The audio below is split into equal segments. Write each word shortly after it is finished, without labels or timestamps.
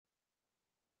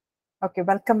Okay,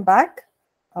 welcome back.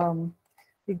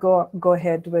 We go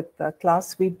ahead with the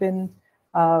class.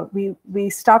 We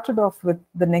started off with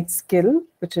the next skill,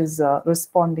 which is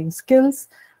responding skills.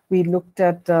 We looked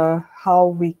at how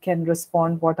we can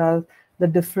respond, what are the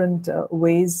different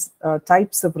ways,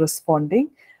 types of responding,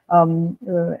 and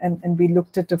we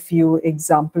looked at a few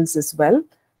examples as well.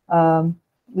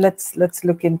 Let's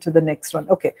look into the next one.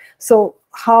 Okay, so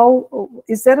how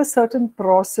is there a certain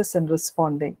process in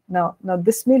responding? Now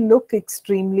this may look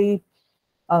extremely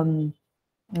it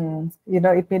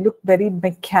may look very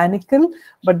mechanical,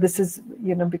 but this is,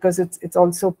 because it's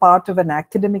also part of an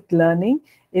academic learning,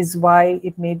 is why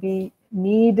it may be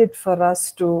needed for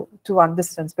us to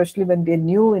understand, especially when we're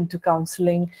new into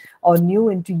counseling or new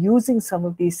into using some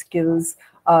of these skills.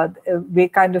 We're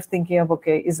kind of thinking of,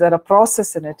 okay, is there a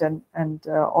process in it? And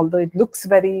although it looks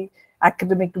very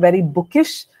academic, very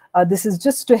bookish, this is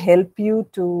just to help you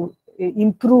to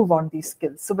improve on these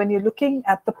skills. So when you're looking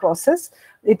at the process,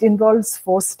 it involves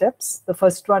 4 steps. The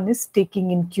first one is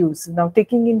taking in cues. Now,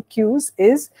 taking in cues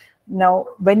is, now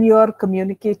when you're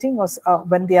communicating or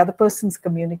when the other person's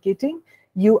communicating,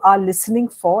 you are listening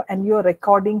for and you're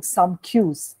recording some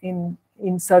cues in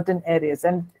certain areas.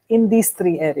 And in these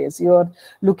 3 areas, you're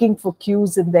looking for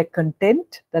cues in their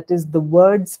content, that is the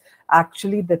words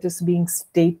actually that is being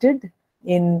stated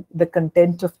in the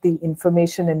content of the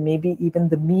information, and maybe even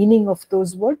the meaning of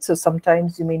those words. So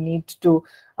sometimes you may need to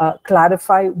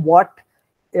clarify what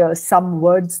some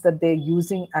words that they're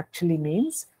using actually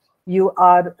means.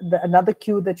 Another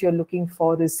cue that you're looking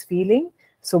for is feeling.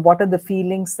 So what are the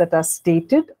feelings that are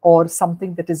stated or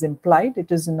something that is implied?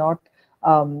 It is not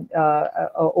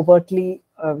overtly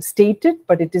stated,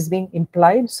 but it is being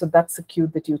implied. So that's the cue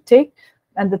that you take.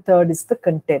 And the third is the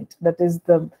content. That is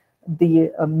the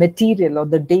material or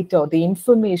the data or the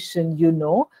information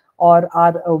or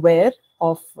are aware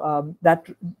of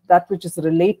that which is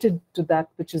related to that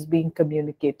which is being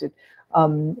communicated.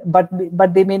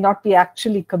 But they may not be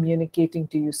actually communicating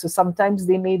to you. So sometimes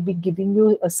they may be giving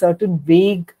you a certain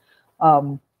vague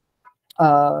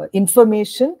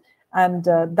information, and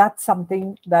that's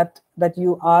something that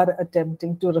you are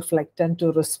attempting to reflect and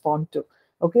to respond to.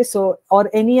 Okay, so, or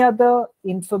any other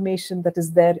information that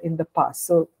is there in the past.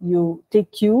 So you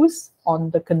take cues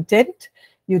on the content,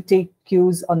 you take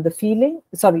cues on the feeling,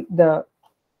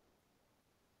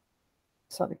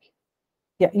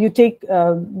 you take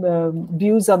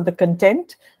views on the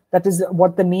content, that is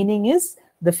what the meaning is,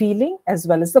 the feeling, as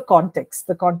well as the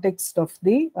context of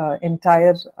the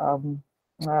entire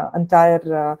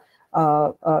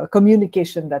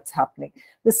communication that's happening.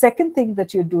 The second thing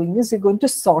that you're doing is you're going to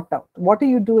sort out. What are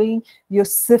you doing? You're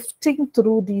sifting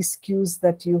through these cues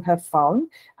that you have found,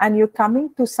 and you're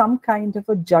coming to some kind of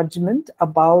a judgment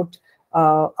about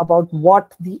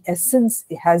what the essence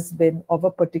has been of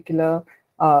a particular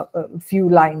few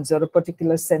lines or a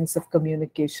particular sense of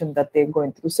communication that they're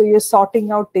going through. So you're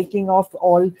sorting out, taking off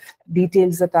all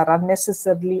details that are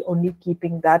unnecessarily, only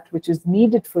keeping that which is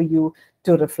needed for you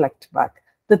to reflect back.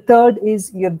 The third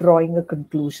is you're drawing a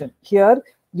conclusion. Here,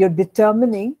 you're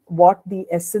determining what the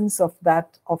essence of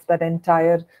that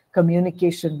entire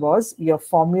communication was. You're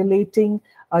formulating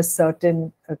a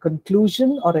certain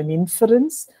conclusion or an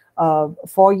inference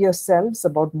for yourselves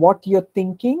about what you're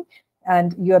thinking,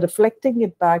 and you're reflecting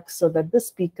it back so that the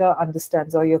speaker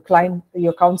understands, or your client,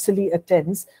 your counselee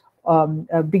attends,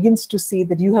 begins to see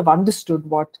that you have understood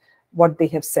what they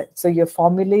have said. So you're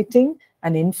formulating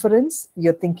an inference,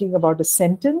 you're thinking about a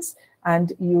sentence,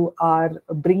 and you are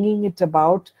bringing it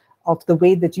about of the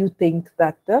way that you think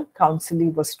that the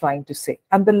counselee was trying to say.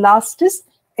 And the last is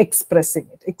expressing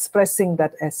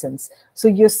that essence. So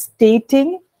you're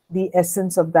stating the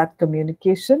essence of that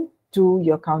communication to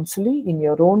your counselee in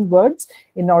your own words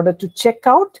in order to check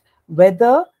out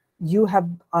whether you have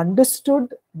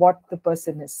understood what the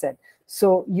person has said.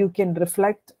 So you can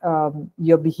reflect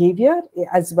your behavior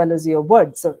as well as your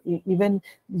words. So even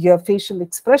your facial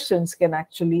expressions can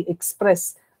actually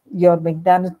express your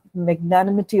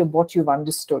magnanimity of what you've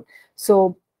understood.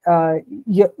 So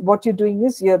what you're doing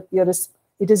is it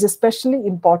is especially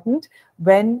important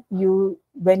when you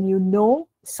know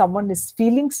someone is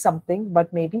feeling something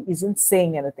but maybe isn't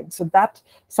saying anything. So that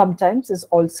sometimes is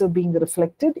also being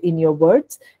reflected in your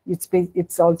words.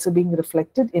 It's also being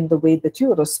reflected in the way that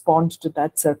you respond to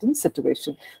that certain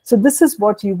situation. So this is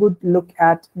what you would look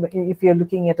at if you're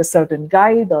looking at a certain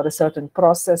guide or a certain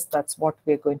process. That's what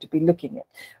we're going to be looking at.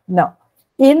 Now,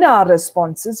 in our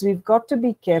responses, we've got to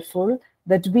be careful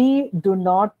that we do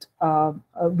not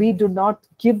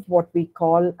give what we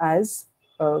call as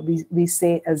we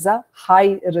say as a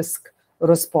high risk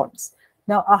response.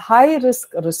 Now, a high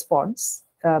risk response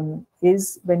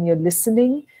is when you're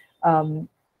listening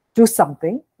to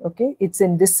something. Okay, it's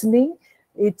in listening.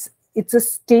 It's a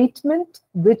statement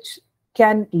which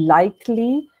can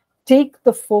likely take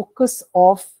the focus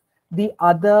of the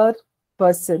other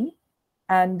person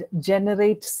and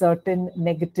generate certain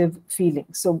negative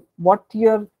feelings. So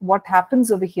what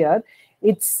happens over here,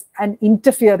 it's an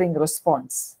interfering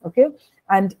response. Okay,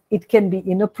 and it can be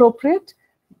inappropriate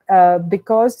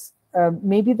because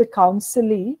maybe the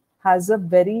counselee has a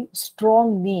very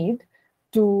strong need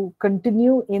to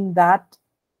continue in that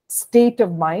state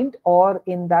of mind or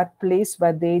in that place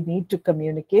where they need to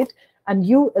communicate, and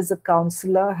you as a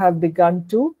counselor have begun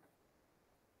to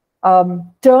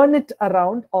turn it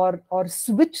around or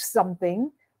switch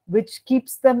something which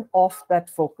keeps them off that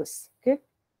focus. Okay,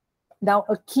 now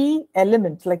a key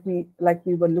element, like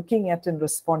we were looking at in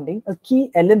responding, a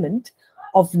key element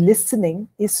of listening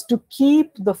is to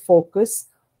keep the focus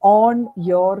on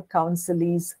your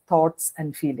counselee's thoughts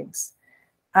and feelings.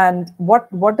 And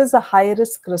what does a high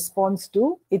risk response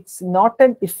do? It's not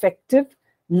an effective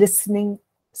listening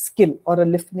skill or a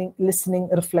listening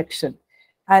reflection.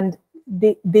 And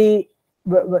they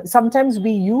sometimes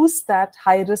we use that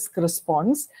high risk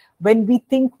response when we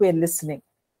think we're listening,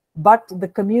 but the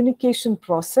communication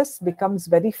process becomes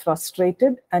very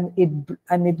frustrated and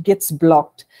it gets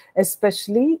blocked,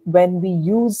 especially when we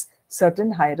use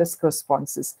certain high risk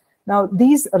responses. Now,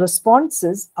 these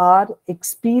responses are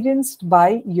experienced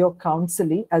by your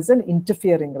counselee as an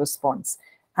interfering response,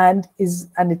 and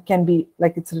it can be,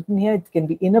 like it's written here, it can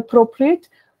be inappropriate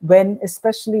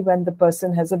especially when the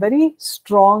person has a very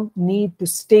strong need to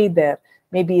stay there,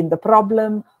 maybe in the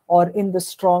problem or in the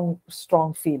strong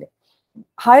feeling.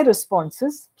 High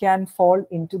responses can fall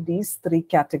into these three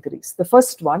categories. The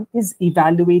first one is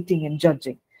evaluating and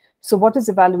judging. So what is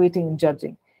evaluating and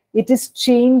judging? It is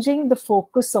changing the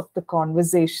focus of the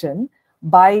conversation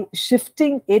by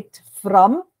shifting it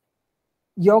from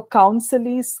your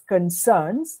counselee's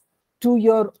concerns to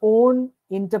your own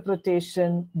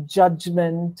interpretation,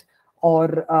 judgment,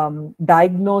 or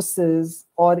diagnosis,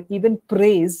 or even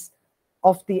praise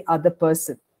of the other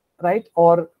person, right?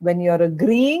 Or when you're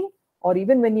agreeing, or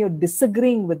even when you're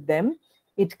disagreeing with them,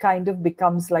 it kind of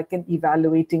becomes like an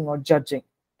evaluating or judging.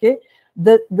 Okay,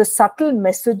 the subtle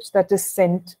message that is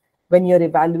sent when you're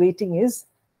evaluating is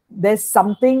there's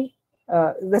something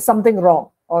wrong,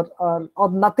 or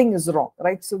nothing is wrong,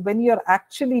 right? So when you're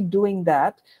actually doing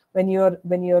that, when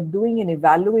you're doing an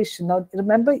evaluation, now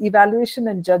remember, evaluation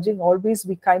and judging, always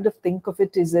we kind of think of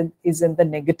it is in the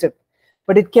negative,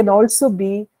 but it can also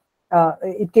be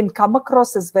it can come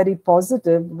across as very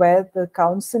positive, where the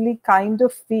counselee kind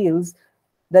of feels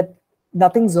that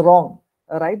nothing's wrong,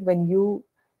 right? When you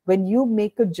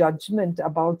make a judgment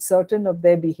about certain of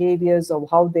their behaviors or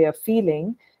how they are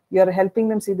feeling, you're helping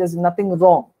them see there's nothing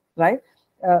wrong, right?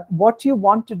 What you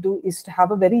want to do is to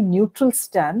have a very neutral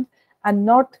stand and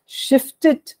not shift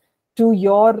it to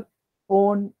your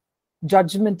own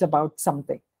judgment about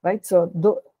something, right? So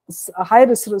the high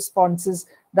risk responses,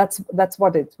 that's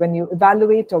what it's when you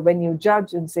evaluate or when you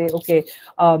judge and say, okay,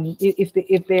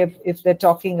 if they're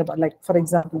talking about, like, for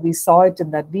example, we saw it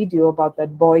in that video about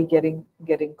that boy getting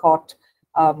caught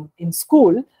in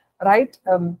school, right?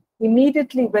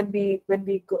 Immediately when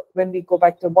we go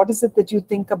back to what is it that you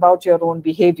think about your own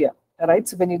behavior, right?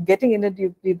 So when you're getting in it,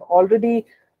 we've already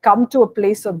come to a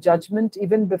place of judgment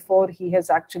even before he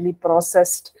has actually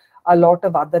processed a lot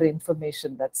of other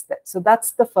information that's there. So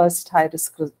that's the first high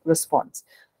risk response.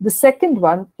 The second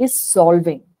one is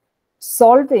solving.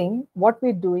 Solving, what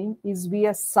we're doing is we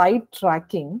are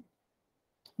sidetracking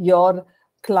your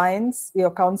clients, your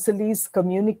counselee's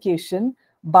communication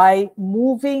by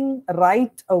moving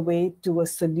right away to a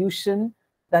solution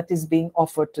that is being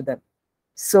offered to them.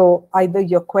 So either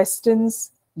your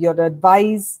questions, your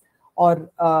advice,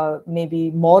 or maybe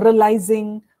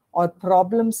moralizing or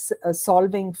problem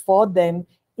solving for them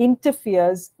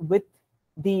interferes with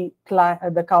the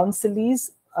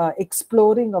counselee's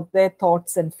exploring of their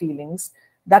thoughts and feelings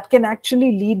that can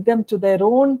actually lead them to their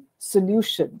own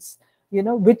solutions,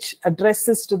 which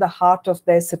addresses to the heart of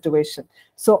their situation.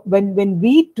 So when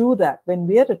we do that, when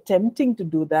we are attempting to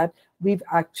do that, we've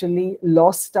actually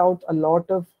lost out a lot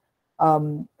of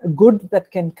good that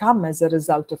can come as a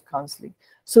result of counseling.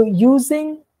 So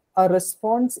using a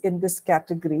response in this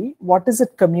category, what does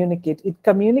it communicate? It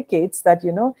communicates that,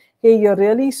 hey, you're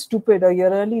really stupid or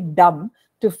you're really dumb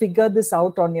to figure this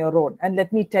out on your own. And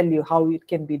let me tell you how it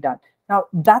can be done. Now,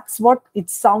 that's what it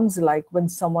sounds like when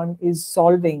someone is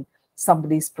solving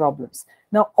somebody's problems.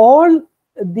 Now, all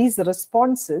these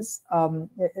responses,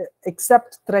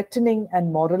 except threatening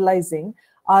and moralizing,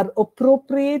 are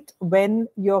appropriate when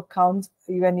your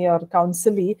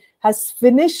counselee has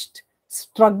finished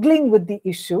struggling with the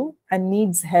issue and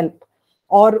needs help,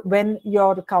 or when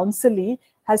your counselee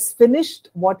has finished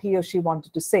what he or she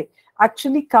wanted to say.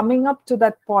 Actually coming up to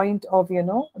that point of,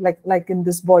 like in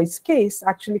this boy's case,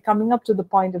 actually coming up to the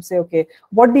point of say, okay,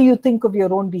 what do you think of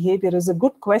your own behavior is a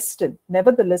good question.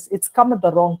 Nevertheless, it's come at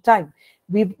the wrong time.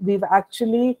 We've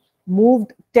actually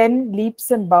moved 10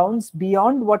 leaps and bounds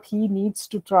beyond what he needs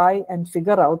to try and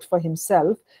figure out for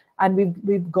himself. And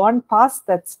we've gone past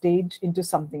that stage into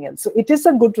something else. So it is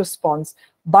a good response,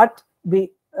 but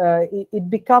it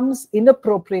becomes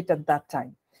inappropriate at that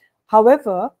time.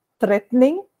 However,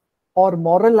 threatening or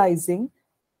moralizing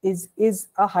is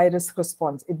a high-risk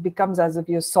response. It becomes as if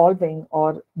you're solving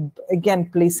or, again,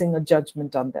 placing a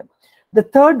judgment on them. The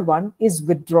third one is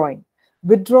withdrawing.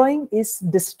 Withdrawing is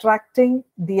distracting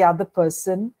the other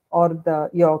person or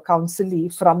your counselee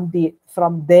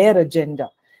from their agenda.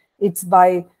 It's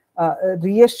by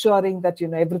reassuring that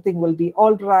everything will be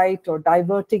all right, or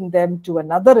diverting them to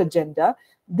another agenda.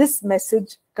 This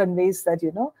message conveys that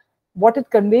what it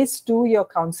conveys to your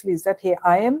counselor is that, hey,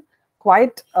 I am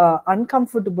quite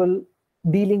uncomfortable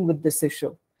dealing with this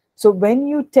issue. So when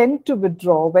you tend to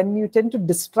withdraw, when you tend to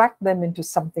distract them into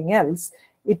something else,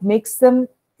 it makes them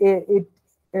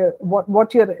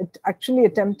what you're actually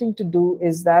attempting to do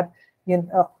is that,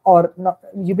 or not,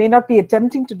 you may not be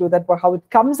attempting to do that, but how it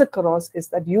comes across is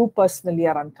that you personally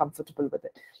are uncomfortable with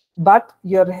it. But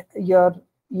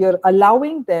you're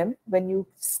allowing them, when you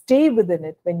stay within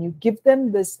it, when you give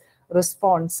them this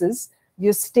responses,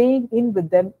 you're staying in with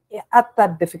them at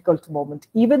that difficult moment.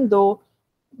 Even though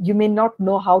you may not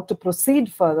know how to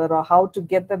proceed further or how to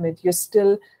get them in, you're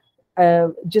still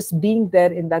just being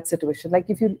there in that situation. Like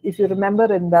if you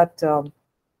remember in that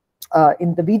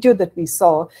in the video that we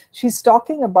saw, she's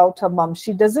talking about her mom.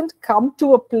 She doesn't come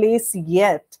to a place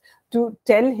yet to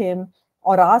tell him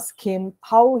or ask him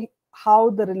how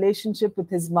the relationship with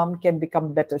his mom can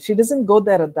become better. She doesn't go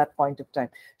there at that point of time.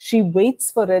 She waits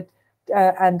for it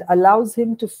and allows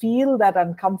him to feel that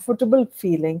uncomfortable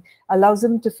feeling, allows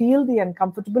him to feel the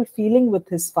uncomfortable feeling with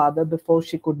his father before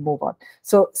she could move on.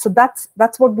 So that's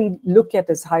what we look at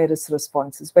as high-risk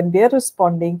responses. When they're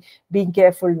responding, being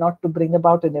careful not to bring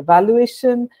about an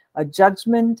evaluation, a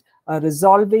judgment, a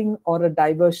resolving, or a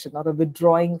diversion, or a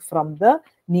withdrawing from the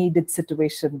needed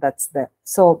situation that's there.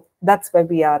 So that's where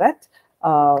we are at.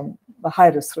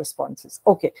 High-risk responses.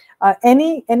 Okay.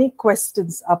 Any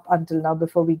questions up until now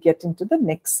before we get into the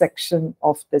next section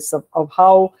of this, of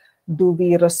how do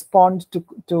we respond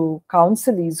to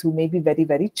counselees who may be very,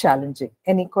 very challenging?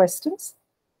 Any questions?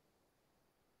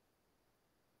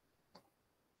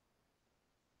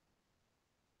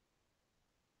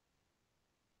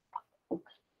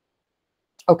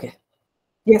 Okay.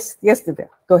 Yes, Divya,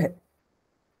 go ahead.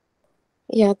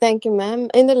 Yeah, thank you, ma'am.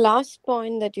 In the last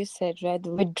point that you said, right,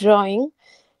 withdrawing.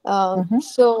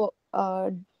 So,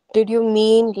 did you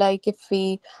mean like if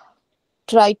we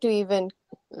try to even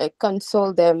like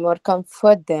console them or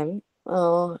comfort them,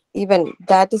 even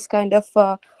that is kind of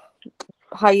a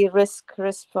high risk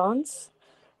response?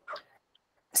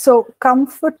 So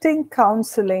comforting,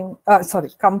 counseling,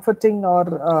 comforting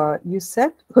or you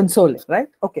said consoling, right?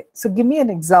 Okay. So give me an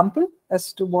example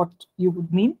as to what you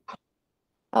would mean.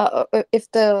 If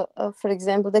for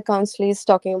example, the counselor is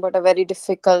talking about a very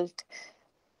difficult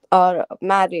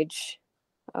marriage,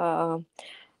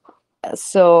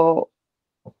 so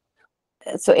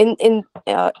in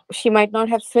she might not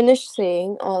have finished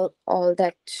saying all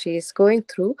that she's going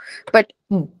through, but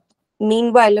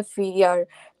meanwhile, if we are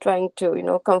trying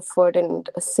to comfort and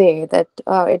say that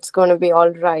it's going to be all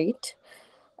right,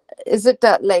 is it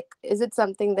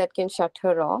something that can shut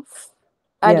her off?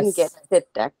 I didn't get it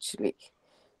actually.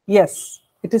 Yes,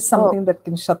 it is something that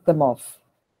can shut them off,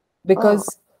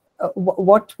 because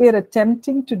what we're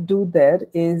attempting to do there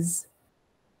is,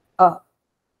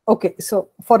 okay, so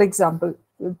for example,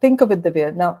 think of it the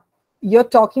way, now you're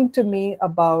talking to me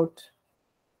about,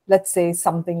 let's say,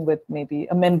 something with maybe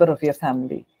a member of your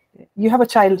family. You have a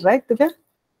child, right, Divya?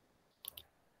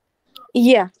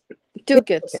 Yeah, 2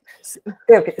 kids.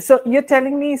 Okay, so you're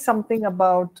telling me something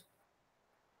about,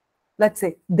 let's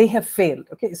say, they have failed.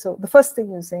 Okay, so the first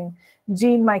thing you're saying,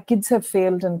 Jean, my kids have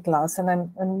failed in class,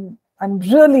 and I'm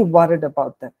really worried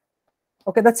about them.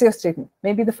 Okay, that's your statement.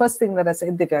 Maybe the first thing that I say,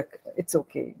 Divya, it's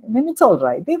okay. I mean, it's all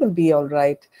right. They will be all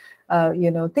right.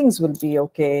 Things will be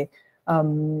okay.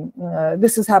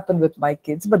 This has happened with my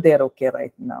kids, but they're okay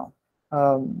right now.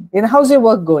 How's your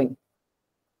work going?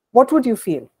 What would you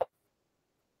feel?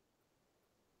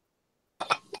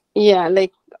 Yeah,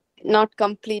 like not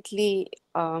completely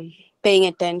paying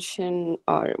attention,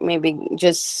 or maybe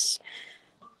just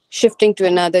shifting to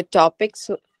another topic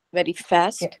so very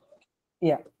fast.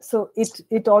 Yeah. So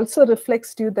it also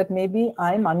reflects to you that maybe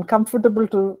I'm uncomfortable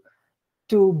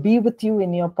to be with you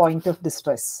in your point of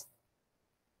distress.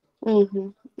 Mm-hmm.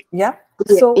 Yeah.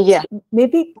 Yeah, So yeah.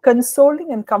 maybe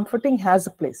consoling and comforting has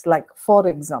a place. Like, for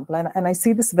example, and I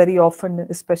see this very often,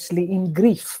 especially in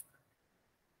grief,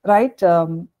 right?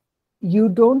 You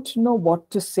don't know what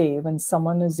to say when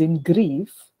someone is in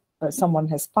grief, someone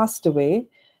has passed away,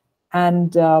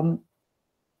 and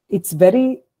it's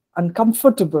very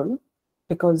uncomfortable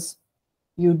because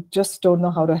you just don't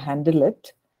know how to handle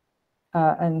it.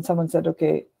 And someone said,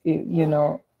 okay,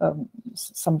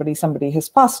 somebody has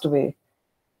passed away,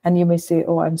 and you may say,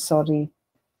 oh, I'm sorry,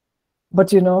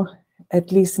 but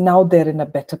at least now they're in a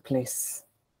better place,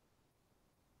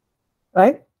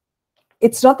 right?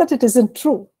 It's not that it isn't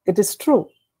true. It is true,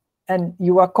 and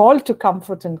you are called to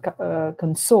comfort and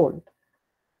console,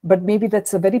 but maybe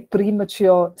that's a very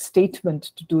premature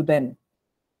statement to do then,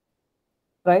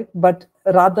 right? But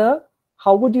rather,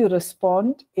 how would you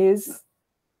respond is,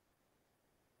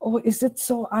 oh, is it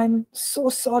so? I'm so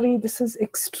sorry. This is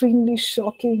extremely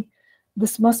shocking.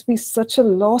 This must be such a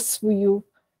loss for you.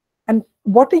 And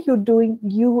what are you doing?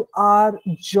 You are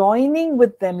joining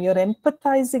with them. You're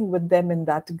empathizing with them in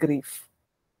that grief,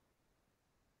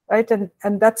 right?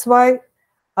 And that's why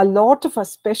a lot of,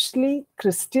 especially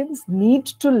Christians, need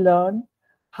to learn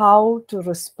how to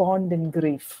respond in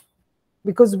grief,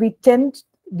 because we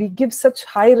give such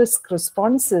high risk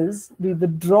responses, we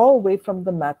withdraw away from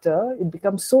the matter, it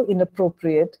becomes so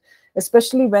inappropriate,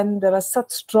 especially when there are such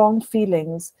strong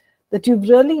feelings that you've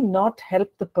really not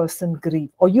helped the person grieve,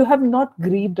 or you have not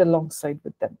grieved alongside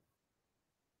with them,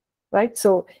 right?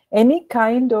 So any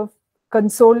kind of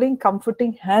consoling,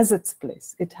 comforting has its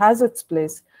place. It has its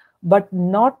place, but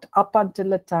not up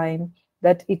until a time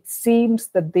that it seems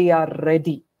that they are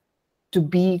ready to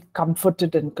be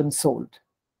comforted and consoled.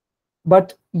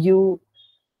 But you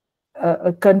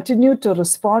continue to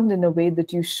respond in a way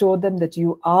that you show them that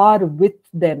you are with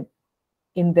them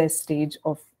in their stage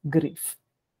of grief,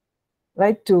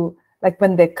 right? To, like,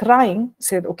 when they're crying,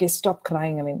 say, okay, stop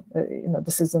crying. I mean,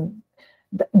 this isn't,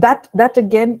 that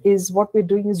again is what we're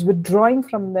doing, is withdrawing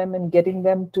from them and getting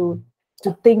them to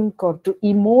think or to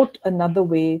emote another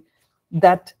way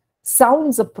that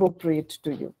sounds appropriate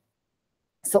to you.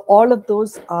 So all of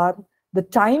those are, the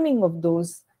timing of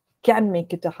those can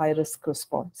make it a high risk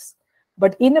response.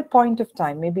 But in a point of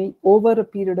time, maybe over a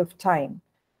period of time,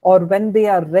 or when they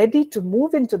are ready to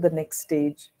move into the next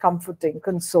stage, comforting,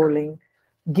 consoling,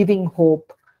 giving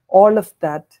hope, all of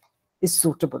that is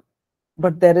suitable.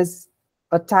 But there is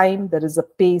a time, there is a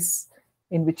pace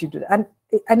in which you do that.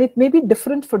 And it may be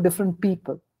different for different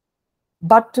people,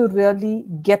 but to really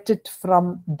get it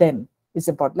from them is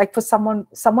important. Like, for someone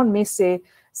may said,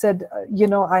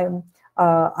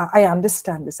 I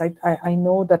understand this. I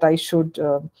know that I should,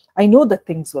 I know that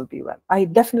things will be well. I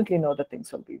definitely know that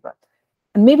things will be well.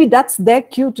 And maybe that's their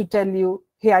cue to tell you,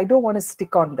 hey, I don't want to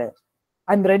stick on there.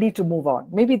 I'm ready to move on.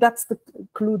 Maybe that's the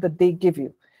clue that they give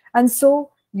you. And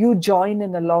so you join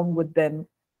in along with them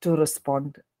to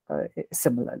respond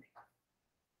similarly.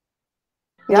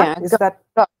 Yeah, is that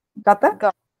got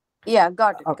that? Yeah,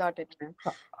 got it. Okay. Got it, ma'am.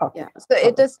 Okay. Yeah, so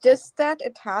it is just that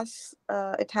it has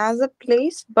a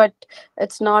place, but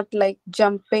it's not like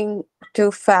jumping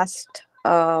too fast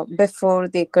before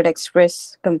they could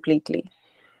express completely.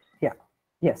 Yeah.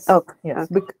 Yes. Okay. Yes.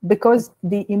 Okay. Because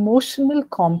the emotional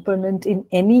component in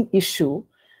any issue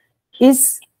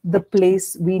is the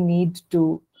place we need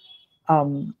to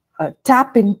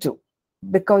tap into,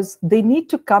 because they need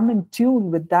to come in tune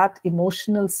with that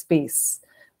emotional space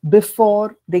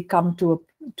before they come to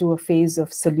a phase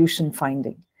of solution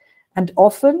finding. And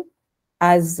often,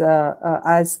 as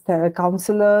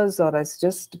counselors or as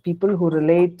just people who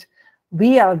relate,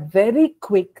 we are very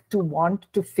quick to want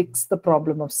to fix the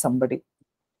problem of somebody,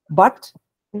 but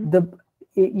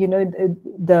you're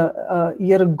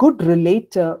a good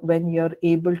relator when you're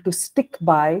able to stick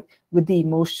by with the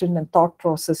emotion and thought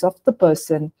process of the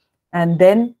person, and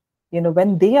then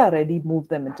when they are ready, move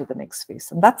them into the next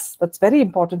phase. And that's very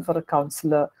important for a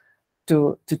counselor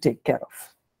to take care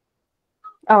of.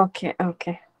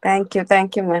 Okay. Thank you,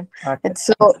 ma'am. Okay. It's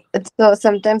so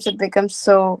sometimes it becomes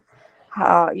so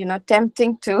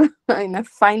tempting to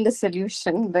find a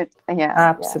solution, but yeah.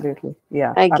 Absolutely.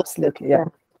 Yeah. I get Absolutely. it.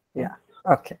 Yeah.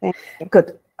 Okay.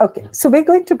 Good. Okay. So we're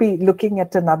going to be looking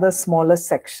at another smaller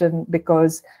section,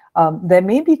 because there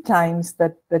may be times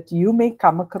that you may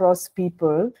come across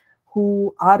people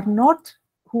who are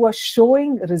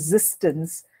showing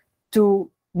resistance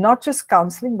to not just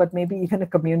counseling, but maybe even a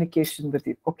communication with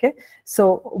you. Okay,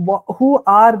 so who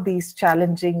are these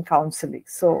challenging counselees?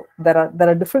 So there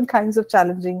are different kinds of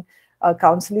challenging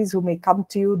counselees who may come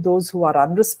to you. Those who are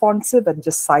unresponsive and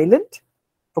just silent.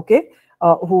 Okay,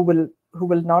 who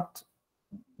will not,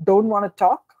 don't want to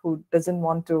talk, who doesn't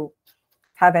want to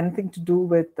have anything to do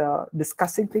with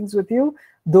discussing things with you.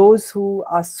 Those who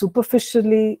are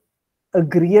superficially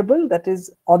agreeable, that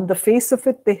is, on the face of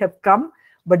it they have come,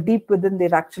 but deep within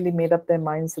they've actually made up their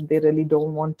minds that they really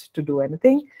don't want to do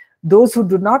anything. Those who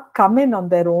do not come in on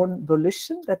their own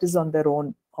volition, that is, on their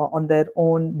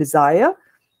own desire.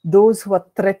 Those who are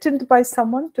threatened by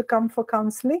someone to come for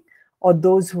counseling, or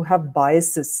those who have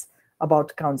biases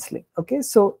about counseling. Okay,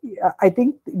 so I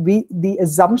think the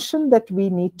assumption that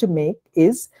we need to make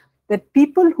is that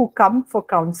people who come for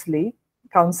counseling,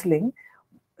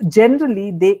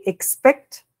 generally they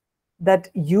expect that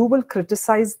you will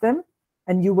criticize them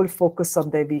and you will focus on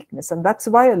their weakness. And that's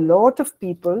why a lot of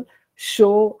people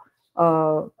show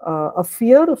a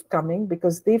fear of coming,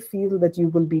 because they feel that you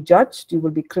will be judged, you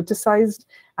will be criticized,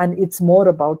 and it's more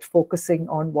about focusing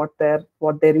on what their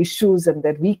issues and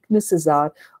their weaknesses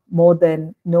are, more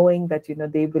than knowing that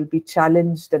they will be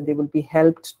challenged and they will be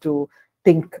helped to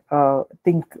think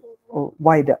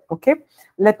wider. Okay,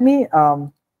 let me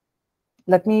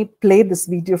play this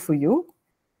video for you,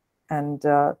 and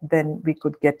then we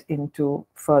could get into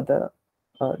further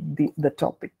the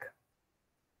topic.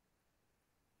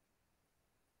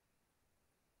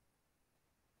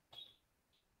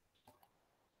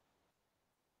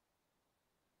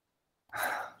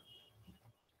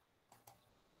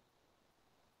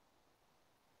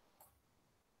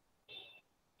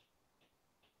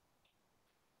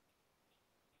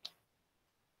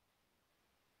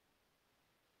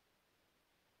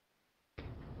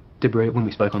 Deborah, when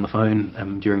we spoke on the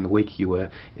phone during the week, you were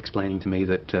explaining to me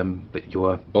that that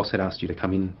your boss had asked you to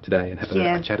come in today and have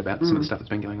a chat about some of the stuff that's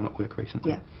been going on at work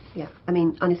recently. Yeah. I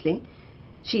mean, honestly,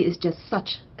 she is just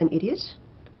such an idiot.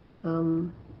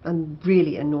 I'm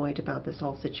really annoyed about this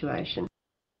whole situation.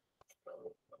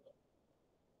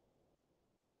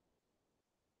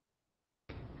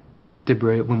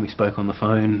 Deborah, when we spoke on the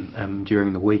phone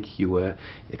during the week, you were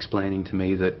explaining to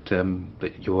me that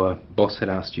that your boss had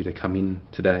asked you to come in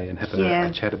today and have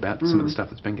a chat about some of the stuff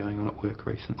that's been going on at work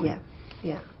recently.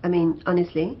 Yeah. I mean,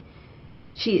 honestly,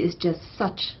 she is just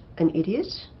such an idiot.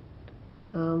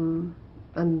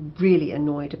 I'm really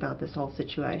annoyed about this whole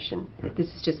situation. This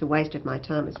is just a waste of my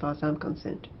time as far as I'm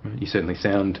concerned. You certainly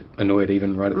sound annoyed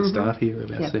even right at the start here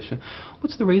of our session.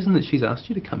 What's the reason that she's asked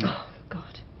you to come in? Oh,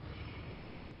 God.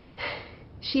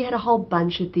 She had a whole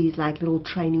bunch of these like little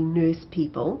trainee nurse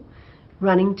people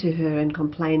running to her and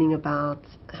complaining about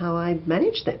how I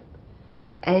manage them.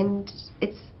 And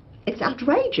it's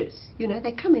outrageous.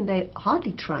 They come in, they're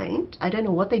hardly trained. I don't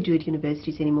know what they do at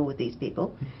universities anymore with these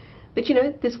people. But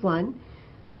this one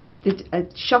did a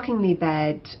shockingly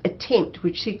bad attempt,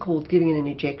 which she called giving an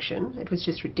injection. It was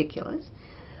just ridiculous.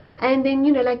 And then,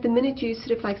 like the minute you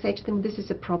sort of like say to them, this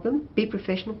is a problem, be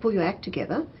professional, pull your act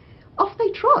together, off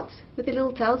they trot with their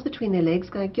little tails between their legs,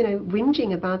 going,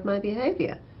 whinging about my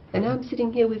behavior. And now I'm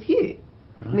sitting here with you.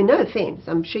 I mean, no offense,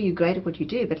 I'm sure you're great at what you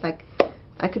do, but like,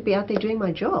 I could be out there doing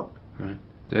my job. Right.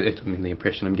 I mean, the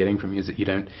impression I'm getting from you is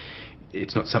that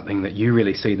it's not something that you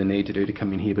really see the need to do to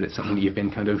come in here, but it's something that you've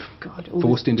been kind of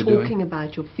forced into doing. Talking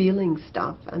about your feeling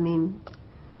stuff, I mean,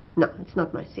 no, it's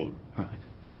not my scene. Right.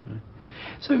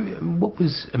 So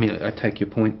I take your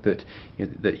point that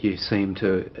that you seem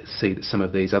to see that some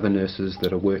of these other nurses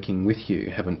that are working with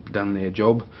you haven't done their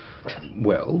job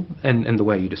well, and the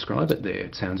way you describe it there,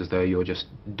 it sounds as though you're just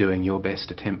doing your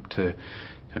best attempt to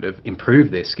kind of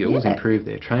improve their skills, improve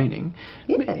their training.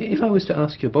 If I was to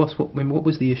ask your boss, what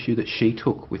was the issue that she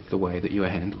took with the way that you were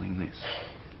handling this?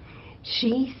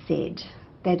 She said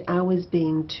that I was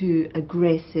being too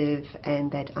aggressive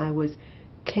and that I was,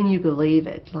 can you believe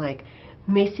it, like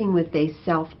messing with their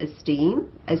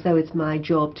self-esteem, as though it's my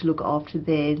job to look after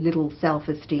their little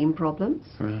self-esteem problems.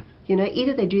 Right.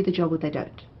 Either they do the job or they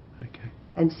don't. Okay.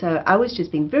 And so I was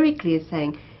just being very clear,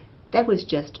 saying, that was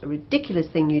just a ridiculous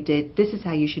thing you did. This is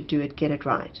how you should do it. Get it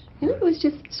right. It was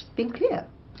just being clear.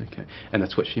 Okay. And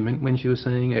that's what she meant when she was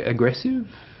saying aggressive?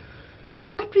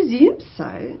 I presume so.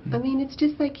 I mean, it's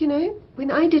just like,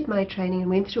 when I did my training and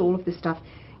went through all of this stuff,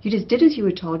 you just did as you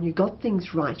were told and you got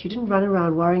things right. You didn't run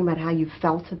around worrying about how you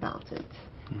felt about it.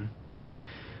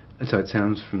 And so it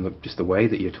sounds from just the way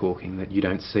that you're talking that you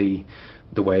don't see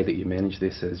the way that you manage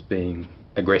this as being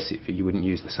aggressive. You wouldn't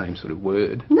use the same sort of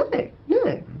word. No.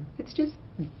 It's just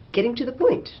getting to the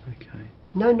point. Okay.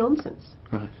 No nonsense.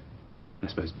 Right. I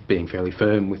suppose being fairly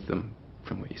firm with them,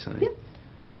 from what you're saying. Yep.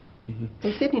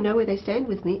 They certainly know where they stand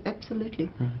with me,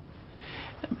 absolutely. Right.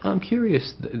 I'm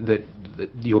curious that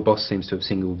your boss seems to have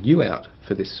singled you out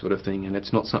for this sort of thing, and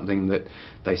it's not something that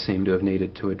they seem to have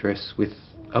needed to address with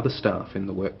other staff in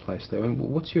the workplace, though. And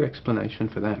what's your explanation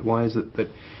for that? Why is it that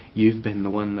you've been the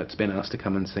one that's been asked to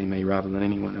come and see me rather than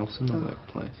anyone else in the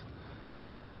workplace?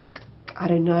 I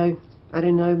don't know.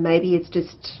 Maybe it's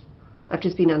just I've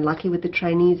just been unlucky with the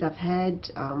trainees I've had.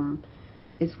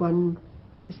 It's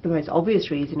the most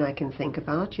obvious reason I can think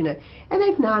about, And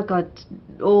they've now got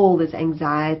all this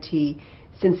anxiety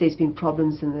since there's been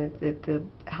problems in the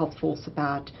health force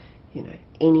about,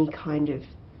 any kind of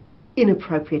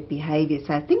inappropriate behaviour.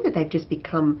 So I think that they've just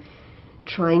become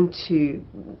trying to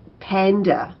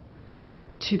pander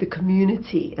to the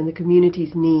community and the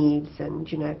community's needs,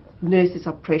 and nurses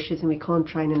are precious and we can't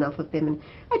train enough of them, and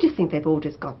I just think they've all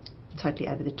just got totally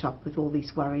over the top with all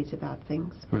these worries about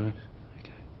things. Right.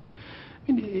 Okay.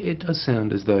 I mean, it does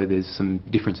sound as though there's some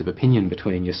difference of opinion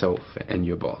between yourself and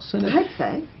your boss. And I hope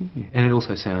so. And it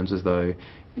also sounds as though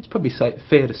it's probably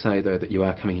fair to say, though, that you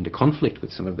are coming into conflict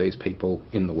with some of these people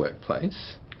in the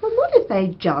workplace. Well, what if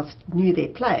they just knew their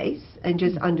place and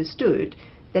just understood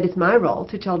that it's my role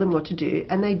to tell them what to do,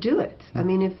 and they do it? I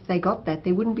mean, if they got that,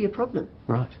 there wouldn't be a problem.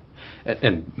 Right.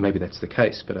 And maybe that's the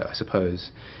case, but I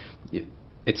suppose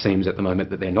it seems at the moment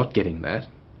that they're not getting that,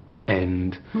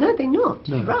 and... No, they're not.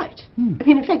 No. Right. I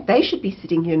mean, in fact, they should be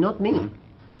sitting here, not me.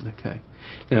 Okay.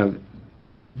 Now,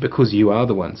 because you are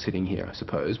the one sitting here, I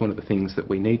suppose, one of the things that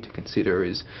we need to consider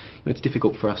is it's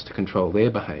difficult for us to control their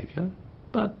behaviour,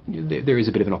 but there is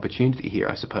a bit of an opportunity here,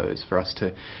 I suppose, for us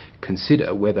to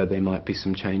consider whether there might be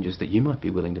some changes that you might be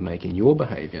willing to make in your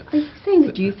behaviour. Are you saying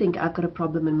that you think I've got a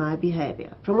problem in my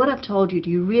behaviour? From what I've told you, do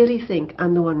you really think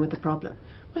I'm the one with the problem?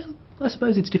 Well, I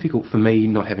suppose it's difficult for me,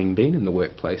 not having been in the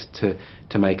workplace,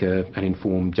 to make an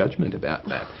informed judgment about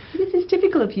that. This is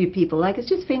typical of you people. Like, it's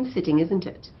just fence sitting, isn't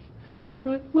it?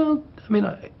 Right. Well, I mean,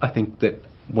 I think that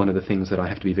one of the things that I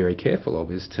have to be very careful of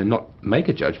is to not make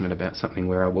a judgment about something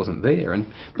where I wasn't there,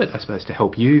 but I suppose to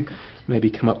help you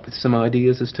maybe come up with some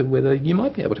ideas as to whether you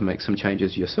might be able to make some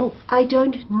changes yourself. I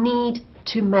don't need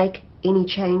to make any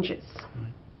changes.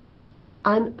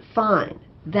 I'm fine.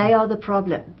 They are the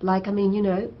problem. Like, I mean,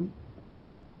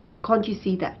 can't you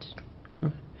see that?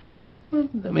 Well,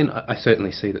 I mean, I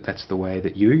certainly see that that's the way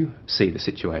that you see the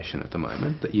situation at the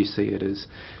moment, that you see it as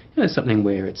something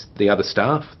where it's the other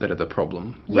staff that are the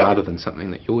problem, rather than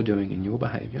something that you're doing in your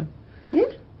behaviour. Yeah.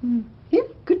 Yeah,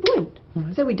 good point.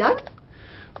 Right. So we done?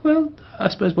 Well, I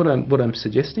suppose what I'm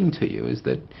suggesting to you is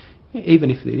that even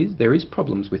if there is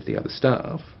problems with the other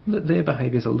staff, that their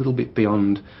behaviour is a little bit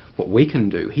beyond what we can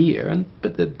do here,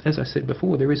 but that, as I said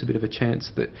before, there is a bit of a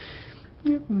chance that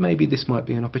maybe this might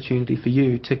be an opportunity for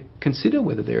you to consider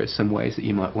whether there are some ways that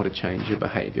you might want to change your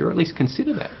behaviour, or at least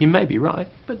consider that. You may be right,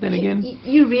 but then again...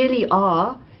 You really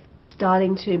are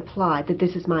starting to imply that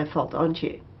this is my fault, aren't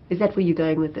you? Is that where you're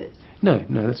going with this? No,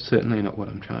 that's certainly not what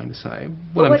I'm trying to say.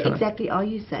 What exactly are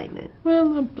you saying then?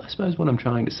 Well, I suppose what I'm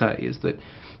trying to say is that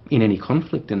in any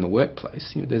conflict in the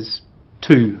workplace, there's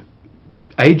two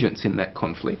agents in that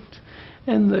conflict,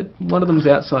 and that one of them's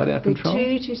outside our control.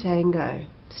 The two to tango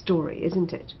story,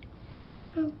 isn't it?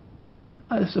 Well,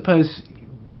 I suppose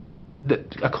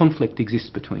that a conflict exists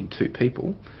between two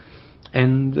people,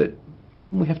 and that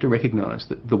we have to recognise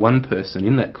that the one person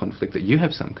in that conflict that you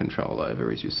have some control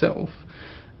over is yourself,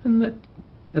 and that,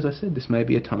 as I said, this may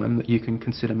be a time that you can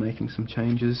consider making some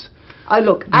changes. Oh,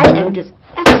 look, I am just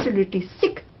absolutely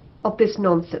sick of this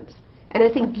nonsense, and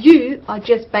I think you are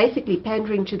just basically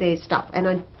pandering to their stuff,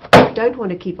 and I don't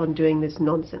want to keep on doing this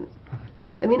nonsense.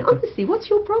 I mean, honestly, what's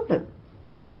your problem?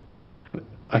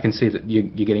 I can see that you're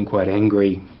getting quite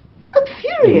angry. I'm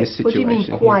furious. What do you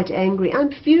mean quite angry?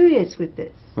 I'm furious with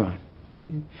this. Right.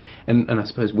 And I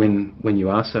suppose when you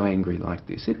are so angry like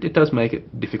this, it does make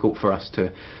it difficult for us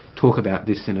to talk about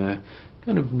this in a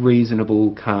kind of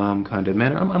reasonable, calm kind of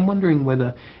manner. I'm wondering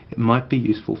whether it might be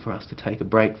useful for us to take a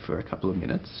break for a couple of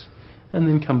minutes and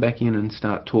then come back in and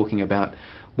start talking about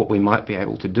what we might be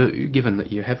able to do, given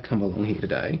that you have come along here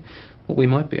today, what we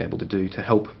might be able to do to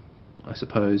help, I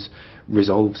suppose,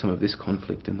 resolve some of this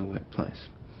conflict in the workplace.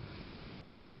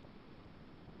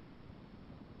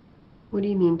 What do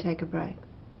you mean, take a break?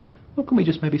 Well, can we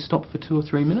just maybe stop for 2 or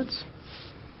 3 minutes?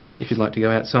 If you'd like to go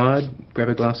outside, grab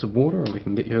a glass of water, or we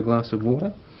can get you a glass of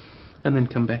water, and then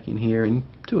come back in here in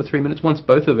 2 or 3 minutes, once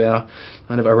both of our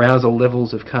kind of arousal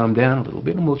levels have calmed down a little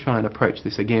bit, and we'll try and approach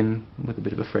this again with a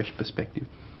bit of a fresh perspective.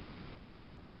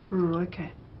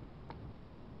 Okay.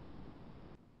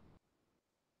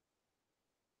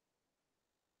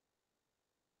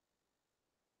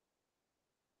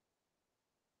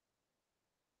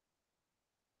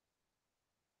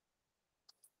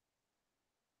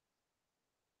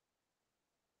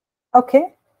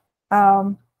 Okay.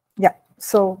 Yeah.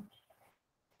 So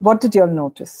what did you all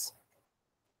notice?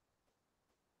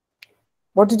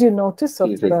 What did you notice of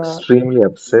She's the... extremely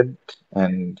upset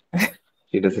and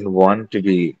she doesn't want to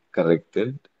be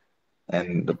corrected.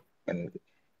 And and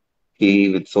he,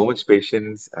 with so much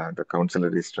patience, the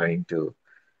counselor is trying to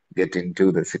get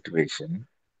into the situation.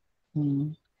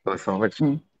 Mm, So, so much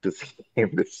mm, to see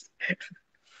in this.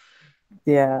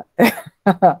 yeah.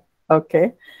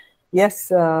 Okay.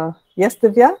 Yes. Yes,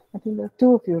 Divya. I think the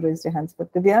two of you raised your hands,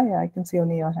 but Divya, yeah, I can see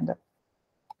only your hand up.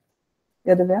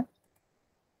 Yeah, Divya.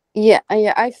 Yeah,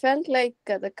 I felt like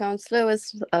the counselor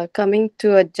was coming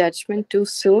to a judgment too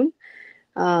soon,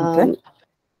 Okay. um,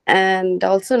 and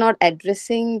also not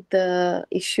addressing the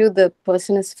issue the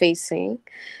person is facing.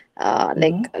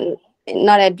 Mm-hmm.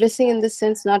 Not addressing in the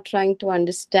sense, not trying to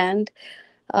understand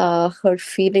her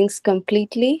feelings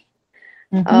completely,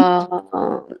 Mm-hmm.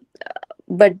 uh,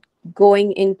 but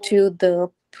going into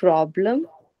the problem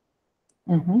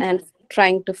Mm-hmm. and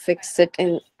trying to fix it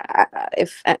in,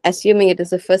 if assuming it is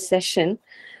the first session.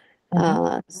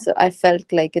 Mm-hmm. So I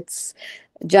felt like it's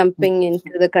jumping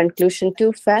into the conclusion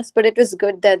too fast, but it was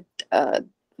good that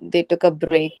they took a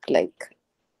break, like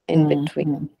in between.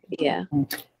 Mm-hmm. Yeah.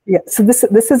 Yeah, so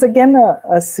this is again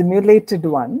a simulated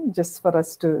one, just for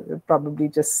us to probably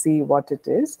just see what it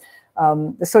is.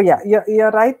 So yeah,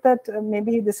 you're right that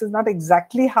maybe this is not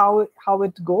exactly how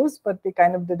it goes, but we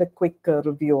kind of did a quick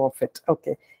review of it.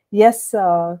 Okay. Yes,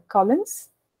 Collins?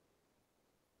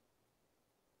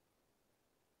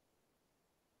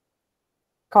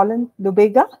 Colin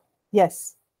Lubega?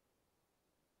 Yes.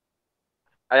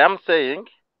 I am saying,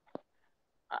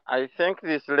 I think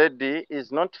this lady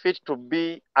is not fit to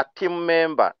be a team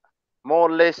member, more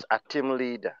or less a team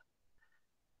leader.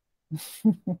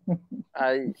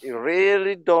 I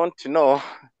really don't know.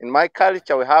 In my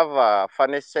culture, we have a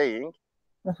funny saying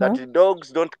that dogs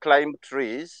don't climb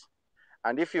trees.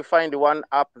 And if you find one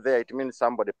up there, it means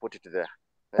somebody put it there.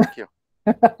 Thank you.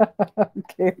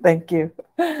 Okay, thank you.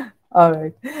 All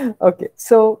right. Okay,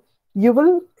 so you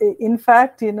will, in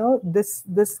fact,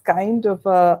 this kind of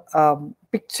a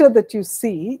picture that you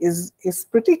see is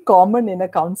pretty common in a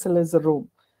counselor's room,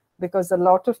 because a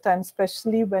lot of times,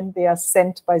 especially when they are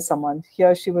sent by someone,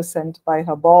 here she was sent by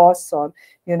her boss, or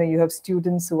you have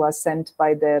students who are sent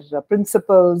by their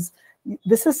principals.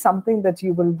 This is something that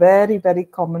you will very, very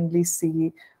commonly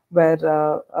see, where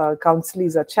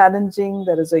counselees are challenging.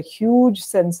 There is a huge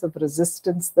sense of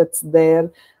resistance that's there.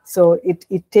 So it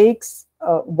takes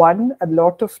a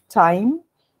lot of time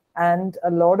and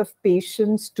a lot of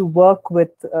patience to work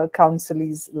with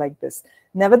counselees like this.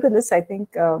 Nevertheless, I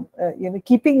think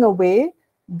keeping away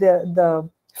the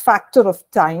factor of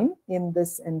time in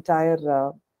this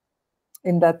entire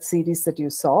in that series that you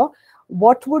saw,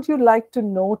 what would you like to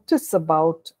notice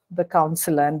about the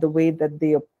counselor and the way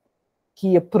that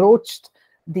he approached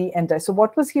the entire... So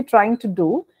what was he trying to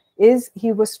do is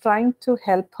he was trying to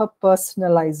help her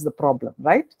personalize the problem,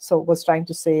 right? So was trying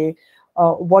to say,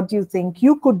 what do you think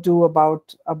you could do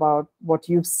about what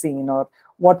you've seen, or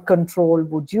what control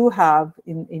would you have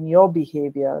in your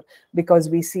behavior? Because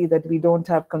we see that we don't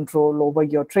have control over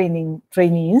your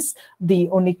trainees. The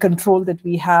only control that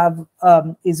we have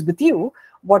is with you.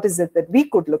 What is it that we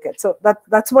could look at? So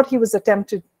that's what he was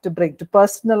attempting to bring, to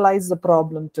personalize the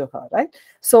problem to her, right?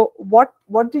 So what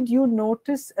did you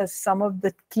notice as some of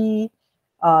the key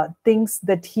things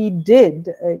that he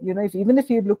did? Even if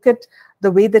you look at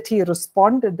the way that he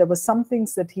responded, there were some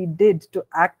things that he did to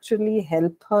actually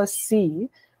help her see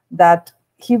that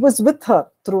he was with her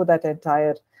through that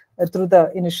entire, through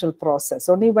the initial process.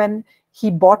 Only when he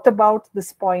brought about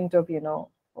this point of,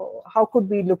 how could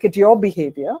we look at your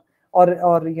behavior,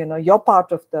 or your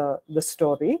part of the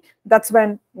story, that's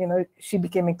when she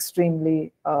became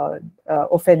extremely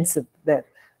offensive there,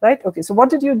 right? Okay, so what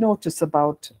did you notice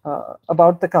about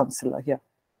the counselor here?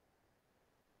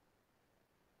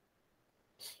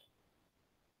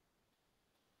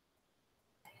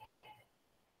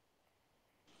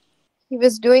 He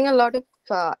was doing a lot of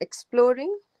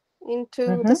exploring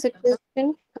into the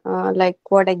situation, like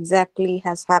what exactly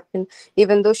has happened.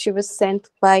 Even though she was sent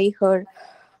by her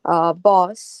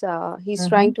boss, he's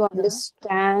trying to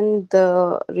understand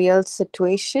the real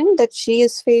situation that she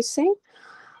is facing.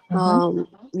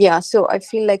 Yeah, so I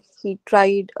feel like he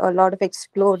tried a lot of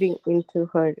exploring into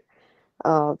her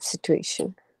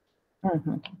situation.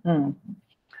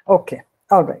 Okay.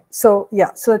 All right. So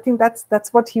yeah, so I think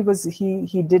that's what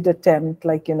he did attempt,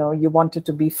 like, you wanted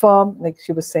to be firm, like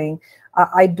she was saying.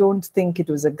 I don't think it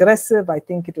was aggressive. I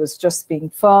think it was just being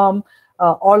firm,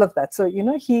 all of that. So,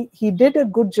 he did a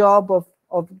good job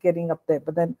of getting up there.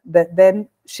 But then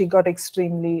she got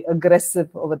extremely aggressive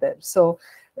over there. So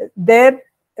there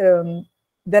are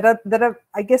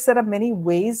I guess there are many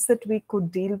ways that we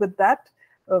could deal with that.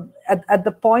 At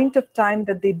the point of time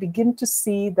that they begin to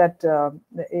see that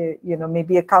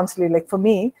maybe a counselor, like for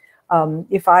me,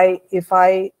 if I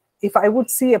would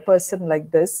see a person like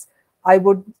this, I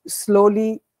would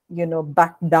slowly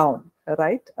back down,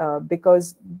 right?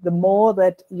 Because the more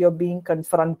that you're being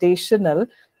confrontational,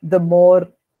 the more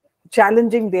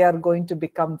challenging they are going to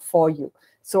become for you.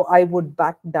 So I would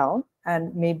back down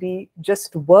and maybe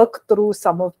just work through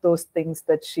some of those things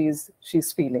that she's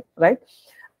feeling, right?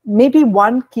 Maybe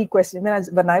one key question,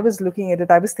 when I was looking at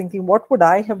it, I was thinking, what would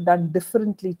I have done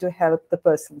differently to help the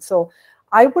person? So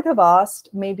I would have asked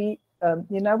maybe, I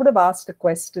would have asked a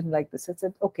question like this. I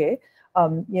said, okay,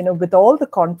 with all the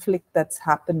conflict that's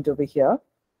happened over here,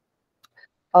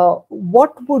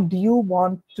 what would you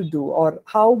want to do, or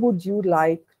how would you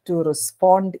like to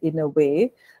respond in a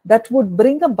way that would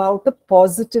bring about a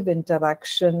positive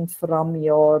interaction from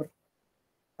your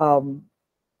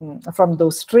from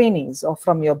those trainees or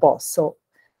from your boss? So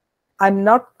I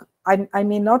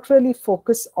may not really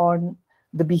focus on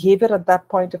the behavior at that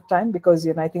point of time, because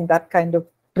I think that kind of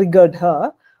triggered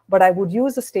her. But I would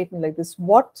use a statement like this: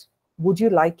 what would you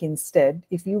like instead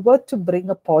if you were to bring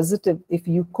a positive, if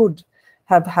you could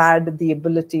have had the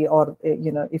ability, or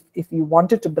if you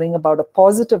wanted to bring about a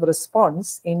positive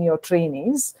response in your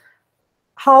trainees,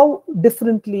 how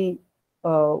differently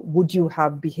would you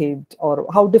have behaved, or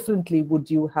how differently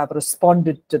would you have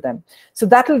responded to them? So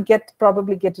that will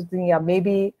probably get to thinking, yeah,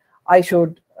 maybe I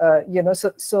should,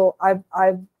 so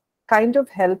I've kind of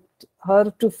helped her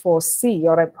to foresee,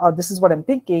 or this is what I'm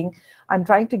thinking, I'm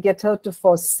trying to get her to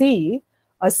foresee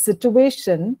a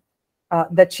situation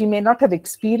that she may not have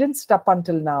experienced up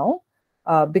until now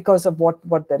because of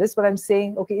what there is. But I'm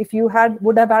saying, okay, if you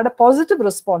would have had a positive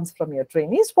response from your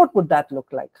trainees, what would that look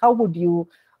like? How would you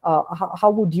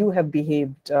have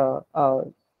behaved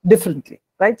differently,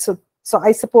 right? So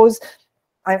I suppose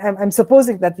I'm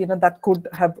supposing that that could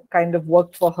have kind of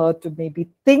worked for her to maybe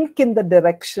think in the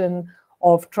direction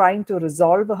of trying to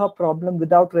resolve her problem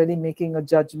without really making a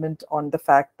judgment on the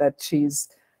fact that she's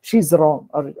wrong,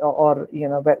 or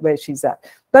where she's at.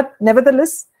 But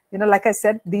nevertheless, like I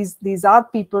said, these are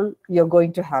people you're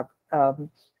going to have.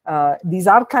 These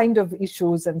are kind of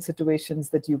issues and situations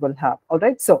that you will have. All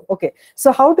right. So, okay.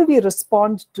 So how do we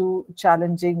respond to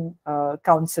challenging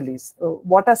counselees?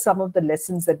 What are some of the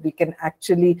lessons that we can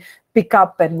actually pick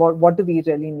up, and what do we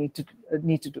really need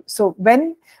to do? So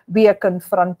when we are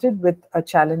confronted with a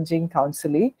challenging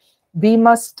counselee, we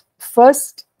must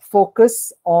first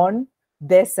focus on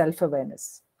their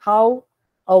self-awareness. How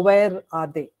aware are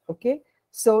they? Okay.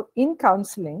 So in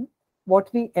counseling,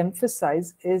 what we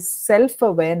emphasize is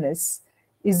self-awareness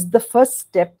is the first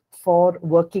step for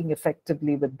working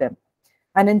effectively with them.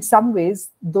 And in some ways,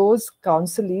 those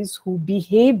counselees who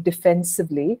behave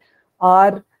defensively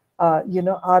are a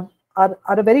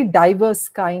very diverse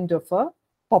kind of a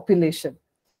population.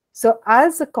 So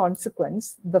as a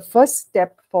consequence, the first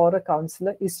step for a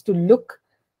counselor is to look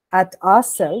at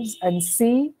ourselves and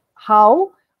see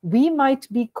how we might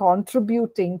be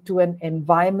contributing to an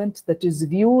environment that is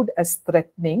viewed as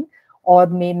threatening or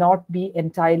may not be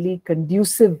entirely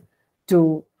conducive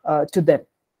to them.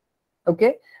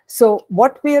 Okay, so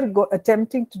what we are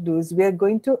attempting to do is we are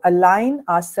going to align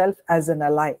ourselves as an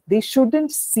ally. They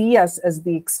shouldn't see us as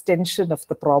the extension of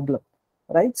the problem,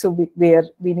 right? So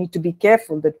we need to be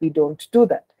careful that we don't do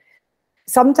that.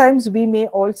 Sometimes we may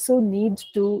also need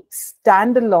to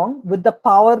stand along with the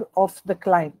power of the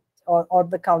client or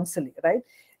the counselee, right?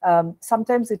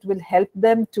 Sometimes it will help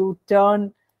them to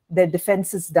turn their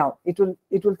defenses down. It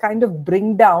will kind of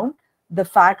bring down the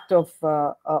fact of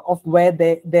where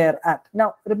they're at.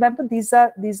 Now, remember, these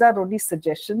are only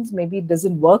suggestions. Maybe it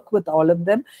doesn't work with all of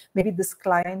them. Maybe this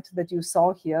client that you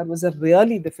saw here was a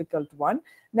really difficult one.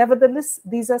 Nevertheless,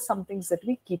 these are some things that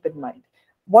we keep in mind.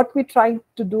 What we try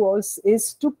to do also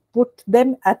is to put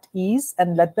them at ease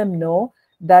and let them know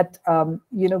that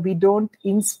we don't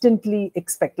instantly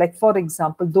expect. Like, for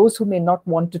example, those who may not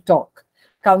want to talk,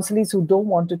 counselees who don't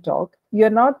want to talk, you're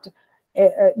not.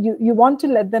 You want to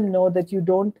let them know that you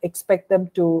don't expect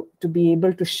them to be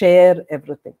able to share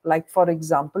everything. Like, for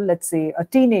example, let's say a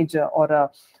teenager or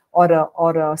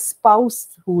a spouse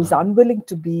who's unwilling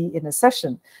to be in a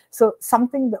session. So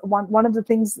one of the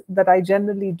things that I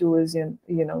generally do is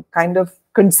kind of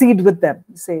concede with them,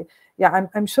 say, yeah,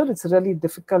 I'm sure it's really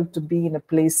difficult to be in a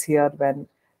place here when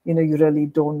you really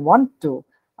don't want to.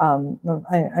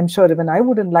 I'm sure even I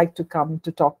wouldn't like to come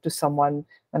to talk to someone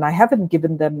when I haven't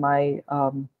given them my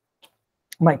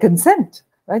my consent,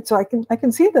 right? So I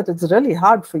can see that it's really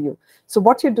hard for you. So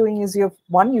what you're doing is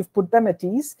you've put them at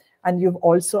ease, and you've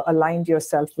also aligned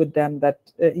yourself with them, that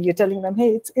you're telling them,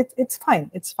 hey, it's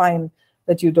fine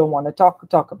that you don't want to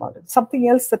talk about it. Something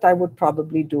else that I would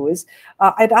probably do is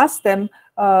I'd ask them,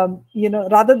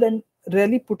 rather than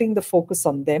really putting the focus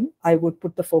on them, I would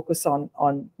put the focus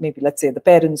on maybe, let's say, the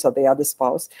parents or the other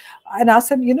spouse, and ask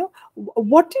them,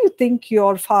 what do you think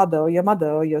your father or your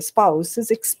mother or your spouse is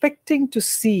expecting to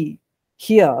see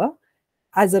here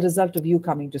as a result of you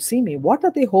coming to see me? What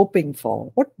are they hoping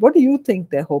for? What do you think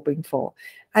they're hoping for?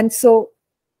 And so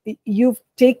you've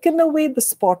taken away the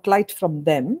spotlight from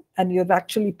them, and you've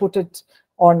actually put it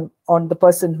on the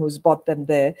person who's brought them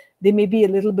there. They may be a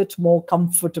little bit more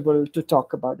comfortable to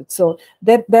talk about it. So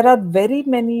there are very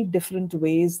many different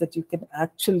ways that you can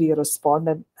actually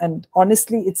respond. And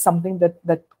honestly, it's something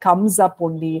that comes up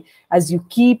only as you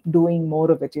keep doing more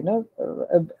of it.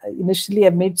 Initially,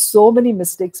 I've made so many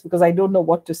mistakes because I don't know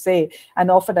what to say.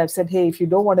 And often I've said, hey, if you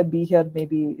don't want to be here,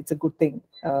 maybe it's a good thing.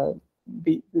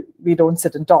 We don't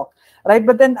sit and talk, right?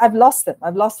 But then I've lost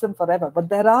them forever. But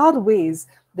there are ways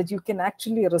that you can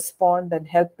actually respond and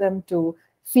help them to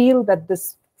feel that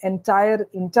this entire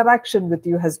interaction with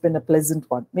you has been a pleasant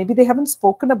one. Maybe they haven't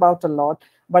spoken about a lot,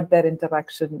 but their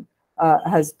interaction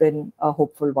has been a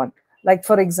hopeful one. Like,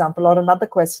 for example, or another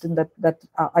question that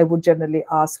I would generally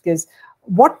ask is,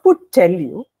 what would tell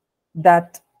you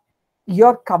that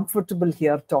you're comfortable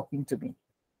here talking to me?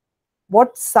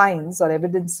 What signs or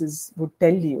evidences would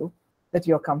tell you that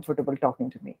you're comfortable talking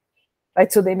to me,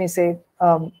 right? So they may say,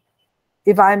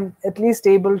 if I'm at least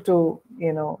able to,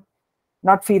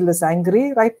 not feel this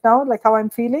angry right now, like how I'm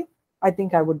feeling, I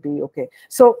think I would be okay.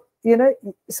 So,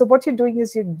 so what you're doing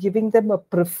is you're giving them a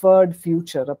preferred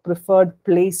future, a preferred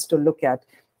place to look at,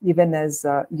 even as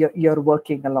you're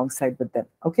working alongside with them,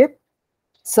 okay?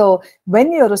 So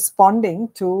when you're responding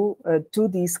to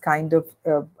these kind of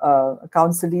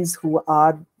counselees who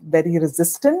are very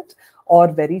resistant or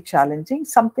very challenging,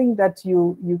 something that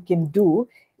you can do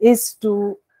is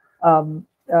to,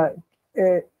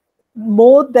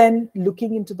 more than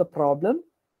looking into the problem,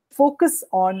 focus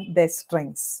on their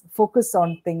strengths, focus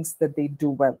on things that they do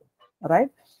well, right?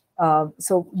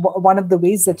 So one of the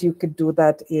ways that you could do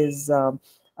that is,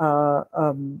 I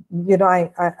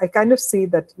kind of see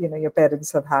that, your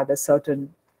parents have had a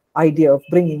certain idea of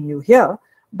bringing you here,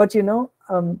 but,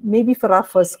 maybe for our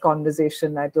first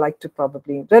conversation, I'd like to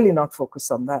probably really not focus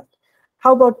on that.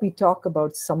 How about we talk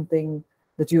about something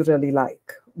that you really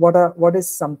like? What is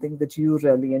something that you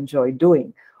really enjoy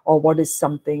doing? Or what is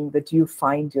something that you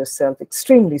find yourself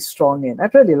extremely strong in?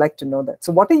 I'd really like to know that.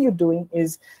 So what are you doing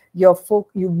is you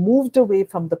moved away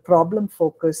from the problem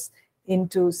focus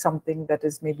into something that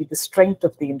is maybe the strength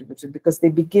of the individual, because they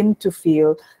begin to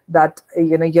feel that,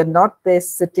 you're not there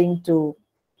sitting to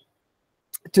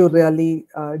really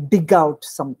dig out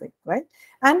something, right?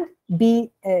 And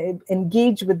be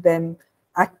engage with them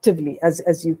actively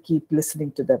as you keep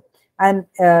listening to them. And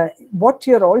what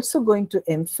you're also going to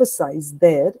emphasize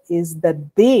there is that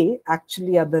they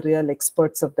actually are the real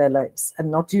experts of their lives and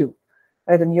not you.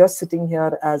 Right? And you're sitting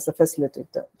here as a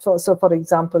facilitator. So for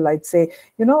example, I'd say,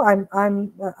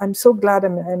 I'm so glad.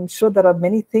 I'm sure there are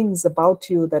many things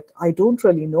about you that I don't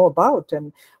really know about,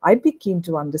 and I'd be keen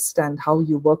to understand how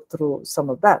you work through some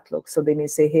of that. Look, so they may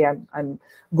say, hey, I'm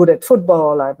good at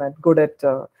football. I'm good at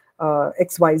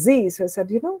XYZ. So I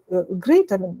said,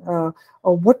 great. I mean,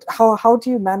 how do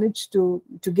you manage to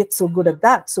get so good at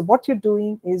that? So what you're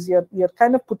doing is you're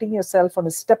kind of putting yourself on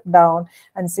a step down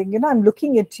and saying, I'm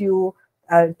looking at you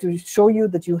to show you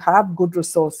that you have good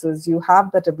resources, you have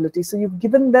that ability. So you've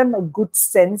given them a good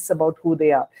sense about who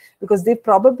they are, because they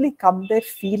probably come there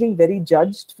feeling very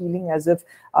judged, feeling as if,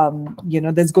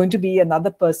 there's going to be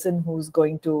another person who's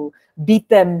going to beat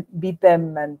them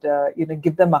and,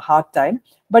 give them a hard time.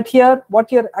 But here,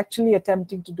 what you're actually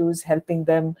attempting to do is helping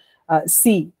them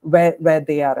see where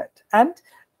they are at. And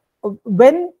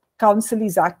when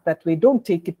counselees act that way, don't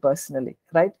take it personally,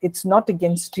 right? It's not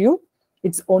against you.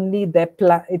 It's only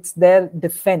it's their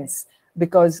defense,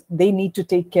 because they need to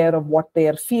take care of what they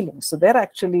are feeling. So they're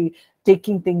actually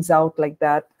taking things out like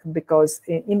that because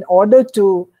in order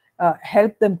to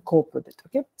help them cope with it.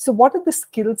 Okay. So what are the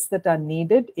skills that are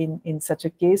needed in such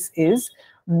a case is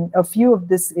a few of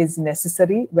this is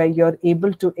necessary, where you're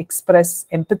able to express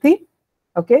empathy.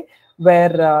 Okay.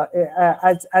 Where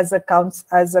as a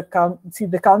see,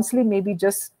 the counseling may be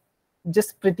just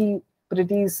pretty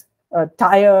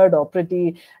tired or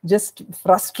pretty just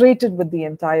frustrated with the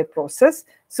entire process.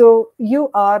 So you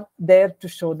are there to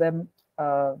show them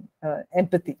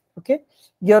empathy. Okay.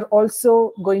 You're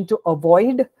also going to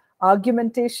avoid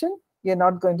argumentation. You're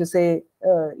not going to say,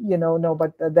 no,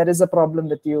 but there is a problem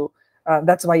with you.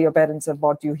 That's why your parents have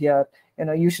brought you here.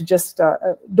 You should just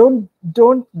don't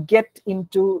get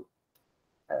into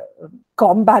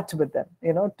combat with them,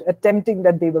 attempting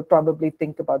that they will probably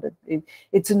think about it.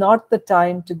 It's not the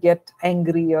time to get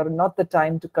angry, or not the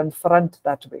time to confront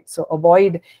that way. So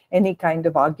avoid any kind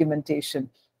of argumentation.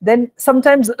 Then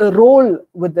sometimes roll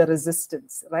with the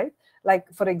resistance, right? Like,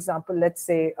 for example, let's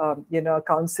say, a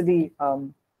counselee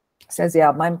says,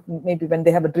 yeah, maybe when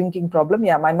they have a drinking problem,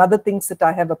 yeah, my mother thinks that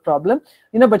I have a problem,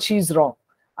 but she's wrong.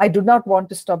 I do not want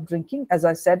to stop drinking. As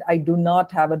I said, I do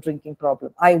not have a drinking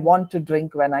problem. I want to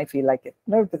drink when I feel like it.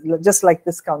 Just like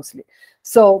this counseling.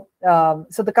 So,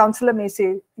 so the counselor may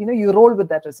say, you roll with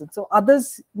that resistance. So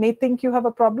others may think you have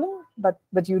a problem, but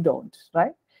you don't,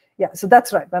 right? Yeah. So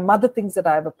that's right. My mother thinks that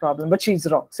I have a problem, but she's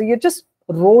wrong. So you're just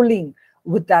rolling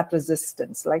with that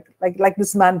resistance, like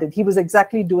this man did. He was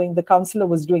exactly doing, the counselor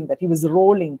was doing that. He was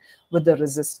rolling with the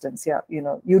resistance. Yeah,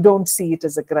 you don't see it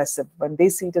as aggressive. When they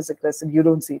see it as aggressive, you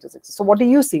don't see it as aggressive. So what do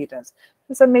you see it as?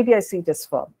 So maybe I see it as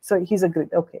firm. So he's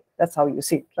agreed. Okay, that's how you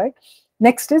see it, right?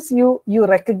 Next is you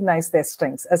recognize their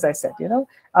strengths. As I said,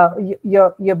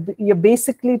 you're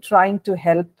basically trying to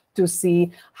help to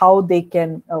see how they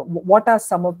can, what are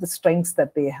some of the strengths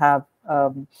that they have,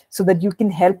 so that you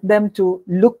can help them to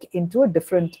look into a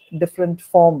different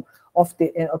form of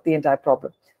the entire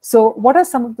problem. So what are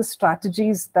some of the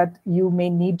strategies that you may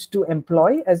need to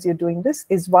employ as you're doing this?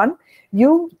 Is one,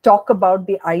 you talk about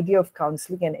the idea of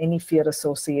counseling and any fear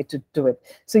associated to it.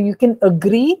 So you can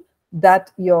agree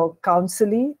that your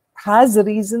counselee has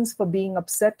reasons for being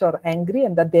upset or angry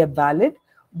and that they're valid,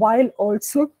 while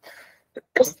also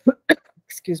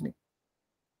excuse me,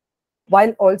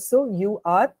 while also you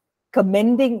are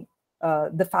commending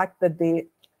the fact that they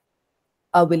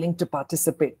are willing to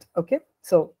participate. Okay,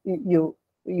 so you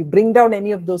bring down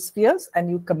any of those fears and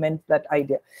you commend that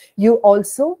idea. You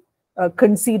also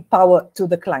concede power to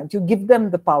the client. You give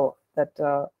them the power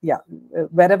that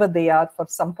wherever they are for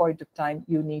some point of time,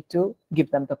 you need to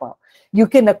give them the power. You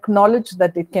can acknowledge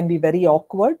that it can be very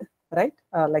awkward, right?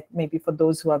 Like maybe for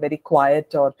those who are very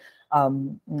quiet or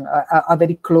are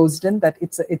very closed in, that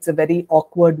it's a very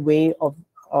awkward way of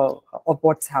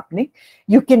what's happening.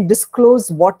 You can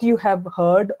disclose what you have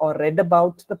heard or read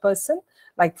about the person.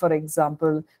 Like, for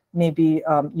example, maybe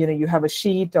you have a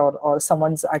sheet or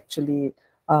someone's actually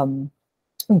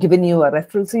given you a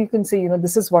reference. So you can say,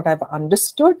 this is what I've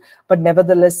understood, but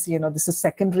nevertheless, this is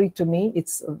secondary to me.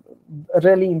 It's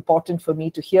really important for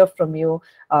me to hear from you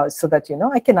so that,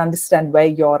 I can understand where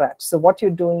you're at. So what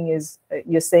you're doing is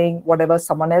you're saying whatever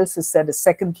someone else has said is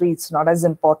secondary. It's not as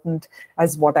important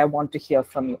as what I want to hear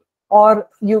from you. Or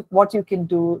what you can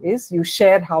do is you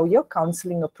share how your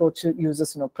counseling approach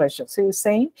uses no pressure. So you're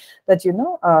saying that,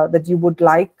 that you would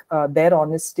like their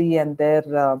honesty and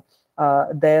their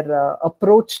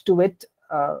approach to it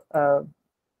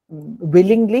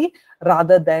willingly,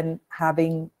 rather than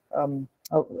having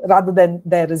rather than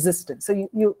their resistance. So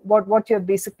what you're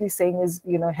basically saying is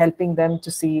helping them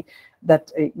to see that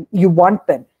you want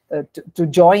them to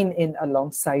join in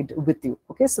alongside with you.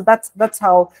 Okay, so that's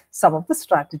how some of the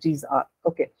strategies are.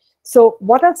 Okay, so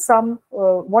what are some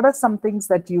things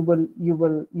that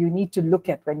you need to look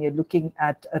at when you're looking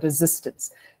at a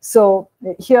resistance? So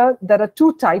here there are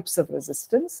two types of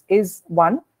resistance. Is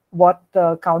one, what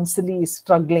the counselee is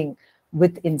struggling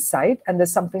with inside, and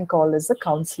there's something called as the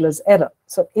counselor's error.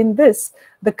 So in this,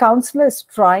 the counselor is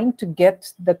trying to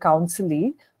get the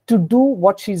counselee to do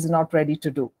what she's not ready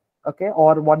to do, okay,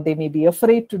 or what they may be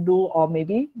afraid to do, or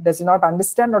maybe does not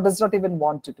understand or does not even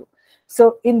want to do.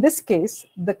 So in this case,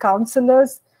 the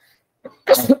counselor's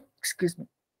excuse me,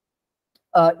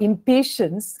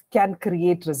 impatience can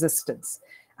create resistance,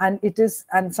 and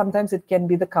sometimes it can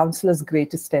be the counselor's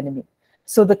greatest enemy.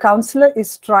 So the counselor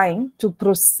is trying to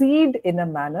proceed in a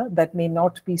manner that may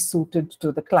not be suited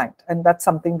to the client, and that's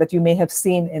something that you may have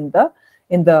seen in the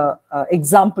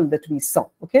example that we saw.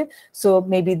 Okay, so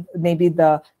maybe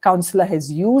the counselor has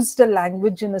used a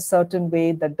language in a certain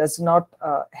way that does not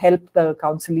help the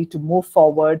counselee to move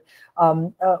forward.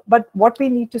 But what we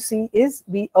need to see is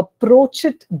we approach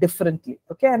it differently.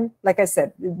 Okay, and like I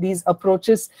said, these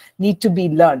approaches need to be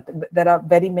learned. There are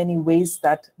very many ways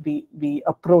that we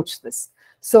approach this.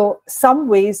 So some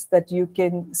ways that you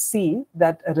can see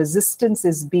that resistance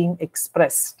is being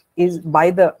expressed is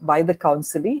by the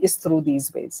counselee is through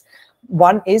these ways.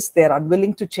 One is they're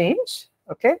unwilling to change,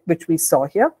 okay, which we saw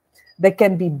here. There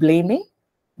can be blaming,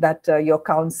 that your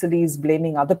counselee is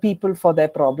blaming other people for their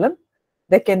problem.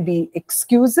 There can be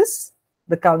excuses,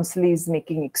 The counselee is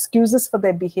making excuses for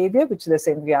their behavior, which they're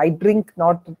saying, yeah, I drink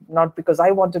not because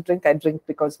I want to drink, I drink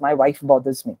because my wife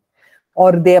bothers me.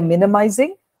 Or they are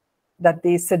minimizing, that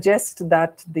they suggest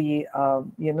that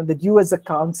that you as a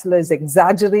counselor is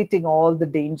exaggerating all the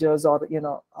dangers, or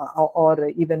or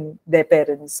even their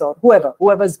parents or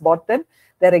whoever's bought them,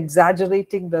 they're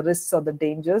exaggerating the risks or the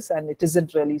dangers, and it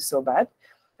isn't really so bad.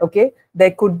 Okay,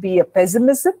 there could be a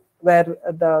pessimism, where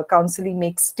the counselee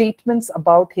makes statements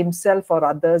about himself or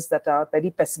others that are very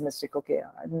pessimistic. Okay,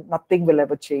 nothing will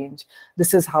ever change.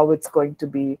 This is how it's going to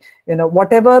be.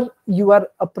 Whatever you are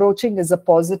approaching is a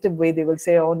positive way. They will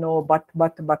say, oh no, but.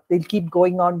 They'll keep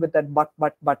going on with that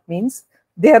but means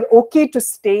they are okay to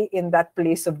stay in that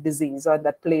place of disease or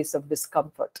that place of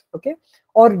discomfort. Okay,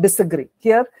 or disagree.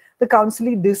 Here, the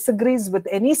counselee disagrees with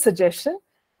any suggestion,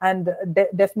 and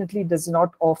definitely does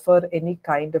not offer any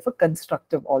kind of a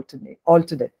constructive alternate.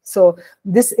 So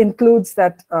this includes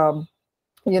that,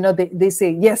 they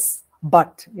say, yes,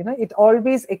 but, it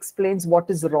always explains what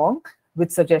is wrong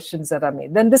with suggestions that are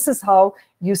made. Then this is how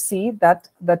you see that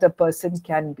a person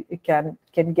can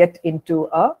get into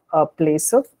a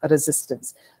place of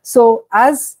resistance. So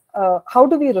how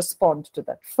do we respond to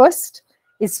that? First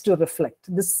is to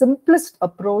reflect. The simplest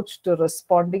approach to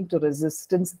responding to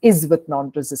resistance is with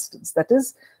non-resistance. That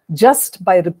is, just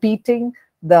by repeating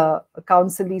the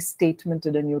counselee statement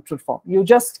in a neutral form. You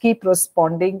just keep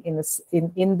responding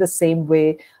in the same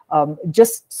way,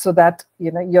 just so that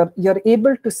you're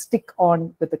able to stick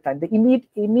on with the time. The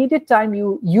immediate time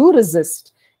you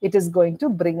resist, it is going to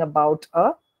bring about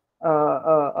a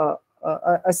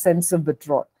sense of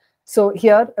withdrawal. So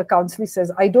here, a counselor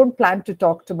says, I don't plan to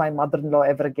talk to my mother-in-law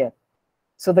ever again.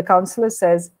 So the counselor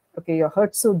says, okay, you're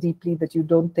hurt so deeply that you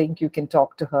don't think you can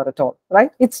talk to her at all,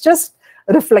 right? It's just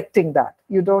reflecting that.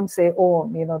 You don't say, oh,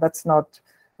 that's not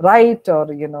right,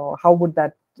 or, how would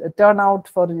that turn out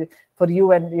for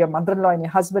you and your mother-in-law and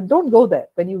your husband? Don't go there.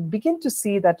 When you begin to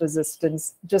see that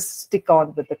resistance, just stick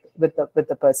on with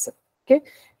the person, okay?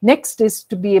 Next is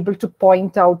to be able to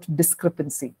point out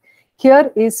discrepancy.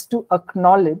 Here is to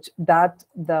acknowledge that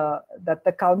the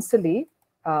counselee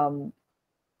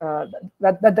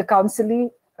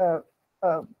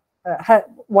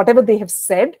whatever they have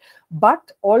said,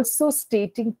 but also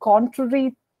stating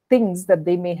contrary things that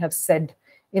they may have said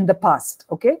in the past.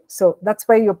 Okay, so that's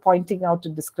why you're pointing out a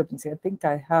discrepancy. I think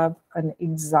I have an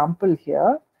example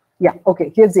here. Yeah,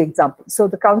 okay, here's the example. So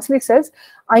the counselor says,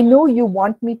 I know you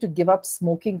want me to give up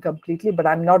smoking completely, but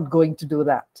I'm not going to do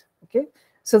that. Okay.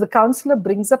 So the counselor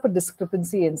brings up a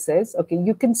discrepancy and says, okay,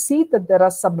 you can see that there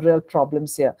are some real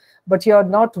problems here, but you're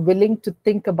not willing to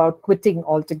think about quitting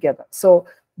altogether. So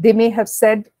they may have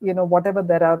said, whatever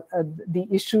there are, the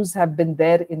issues have been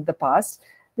there in the past.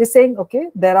 They're saying, okay,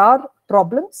 there are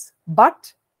problems,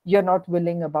 but you're not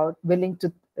willing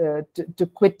to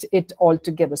quit it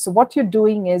altogether. So what you're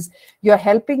doing is you're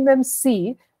helping them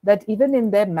see that even in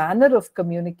their manner of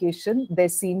communication, there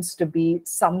seems to be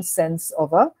some sense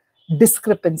of a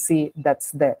discrepancy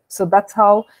that's there. So that's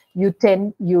how you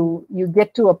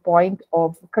get to a point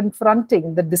of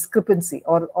confronting the discrepancy,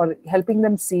 or helping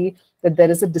them see that there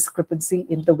is a discrepancy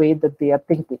in the way that they are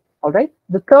thinking. All right.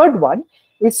 The third one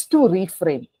is to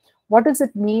reframe. What does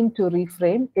it mean to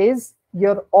reframe? Is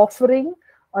you're offering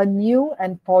a new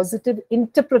and positive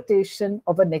interpretation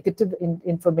of a negative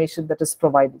information that is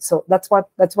provided. So that's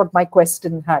what my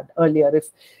question had earlier.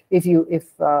 If you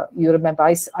remember,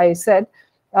 I said,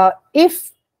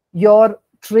 if your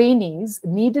trainees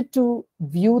needed to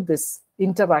view this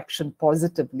interaction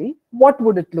positively, what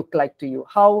would it look like to you?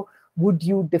 How would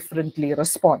you differently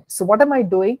respond? So what am I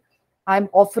doing? I'm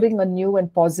offering a new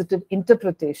and positive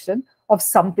interpretation of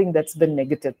something that's been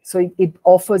negative. So it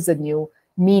offers a new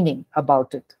meaning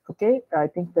about it. Okay, I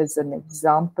think there's an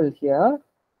example here.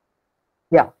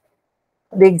 Yeah,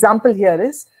 the example here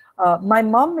is, my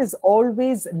mom is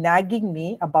always nagging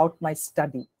me about my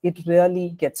study. It really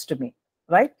gets to me,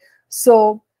 right?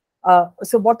 So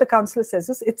what the counselor says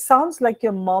is, it sounds like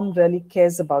your mom really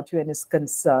cares about you and is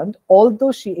concerned,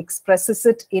 although she expresses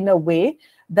it in a way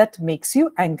that makes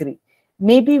you angry.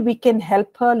 Maybe we can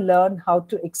help her learn how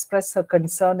to express her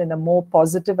concern in a more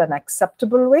positive and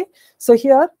acceptable way. So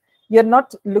here, you're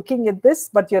not looking at this,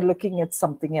 but you're looking at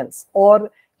something else. Or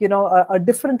a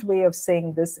different way of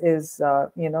saying this is,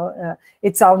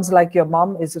 it sounds like your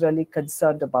mom is really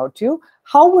concerned about you.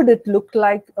 How would it look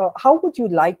like? How would you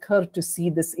like her to see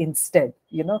this instead?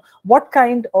 What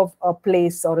kind of a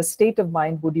place or a state of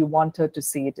mind would you want her to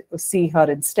see her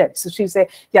instead? So she say,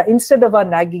 yeah, instead of her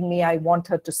nagging me, I want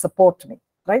her to support me.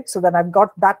 right? So then I've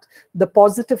got that, the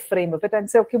positive frame of it, and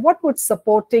say, okay, what would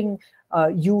supporting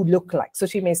you look like? So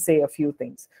she may say a few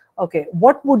things. Okay,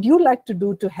 what would you like to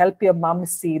do to help your mom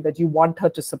see that you want her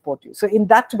to support you? So in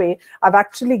that way, I've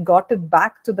actually got it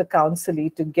back to the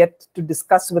counselee to get to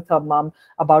discuss with her mom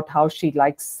about how she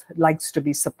likes to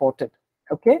be supported.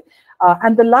 Okay,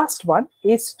 and the last one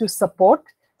is to support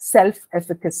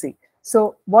self-efficacy.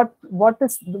 So what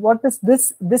does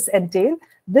this entail?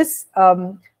 This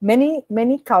many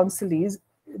counselees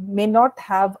may not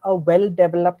have a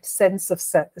well-developed sense of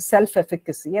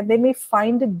self-efficacy, and they may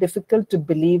find it difficult to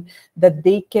believe that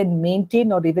they can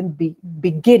maintain or even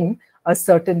begin a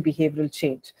certain behavioral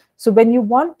change. So when you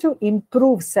want to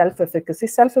improve self-efficacy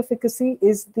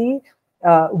is the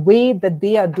way that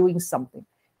they are doing something.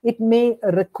 It may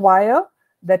require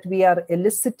that we are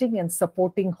eliciting and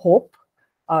supporting hope,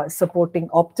 supporting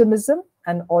optimism,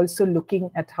 and also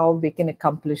looking at how they can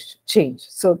accomplish change.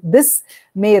 So this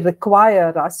may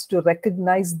require us to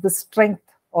recognize the strength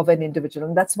of an individual.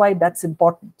 And that's why that's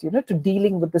important, to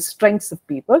dealing with the strengths of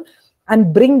people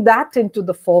and bring that into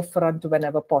the forefront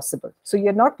whenever possible. So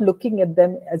you're not looking at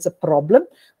them as a problem,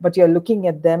 but you're looking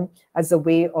at them as a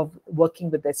way of working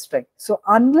with their strength. So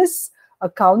unless a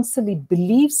counselee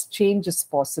believes change is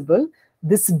possible,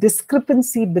 this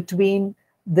discrepancy between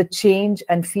the change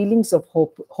and feelings of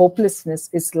hopelessness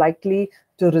is likely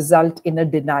to result in a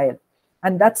denial.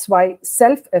 And that's why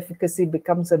self-efficacy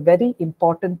becomes a very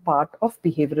important part of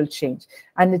behavioral change.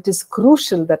 And it is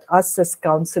crucial that us as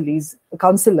counselors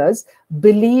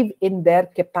believe in their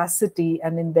capacity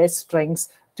and in their strengths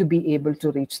to be able to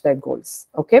reach their goals.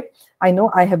 Okay, I know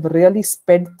I have really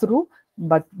sped through,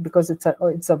 but because it's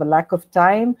of a lack of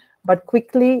time. But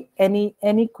quickly, any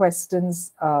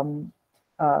questions?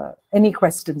 Any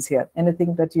questions here?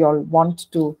 Anything that you all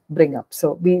want to bring up?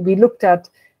 So we looked at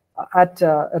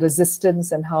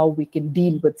resistance and how we can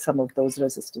deal with some of those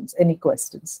resistance. Any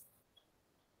questions?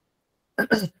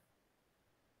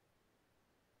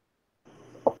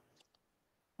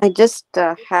 I just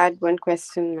had one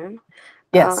question, ma'am.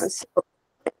 Yes. So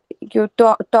you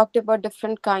talked about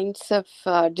different kinds of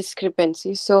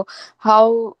discrepancies. So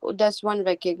how does one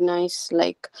recognize,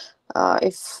 like,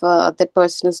 if the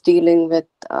person is dealing with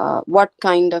what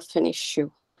kind of an issue,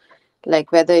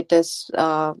 like whether it is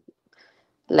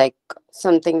like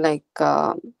something like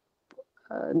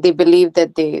they believe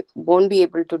that they won't be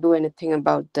able to do anything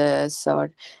about this,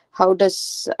 or how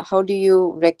do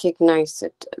you recognize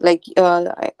it? Like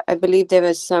I believe there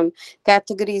were some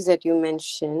categories that you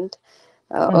mentioned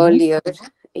earlier.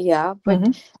 Yeah,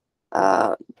 but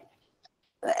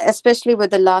especially with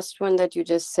the last one that you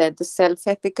just said, the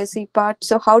self-efficacy part.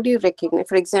 So how do you recognize,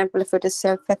 for example, if it is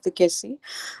self-efficacy,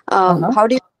 how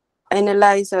do you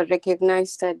analyze or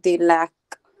recognize that they lack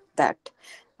that,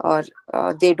 or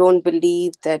they don't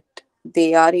believe that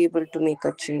they are able to make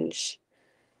a change?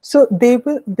 So they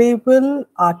will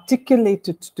articulate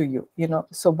it to you,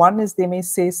 So one is, they may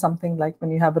say something like, when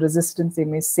you have resistance, they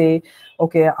may say,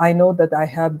 okay, I know that I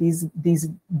have these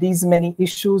many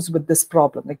issues with this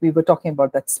problem. Like we were talking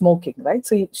about that smoking, right?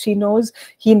 So he knows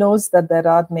that there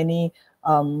are many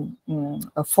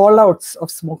fallouts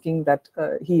of smoking that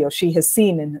he or she has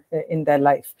seen in their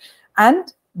life.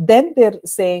 And then they're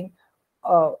saying,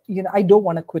 I don't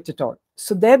want to quit it all.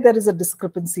 So there is a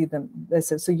discrepancy then.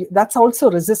 So that's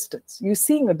also resistance. You're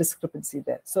seeing a discrepancy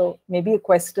there. So maybe a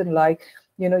question like,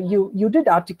 you did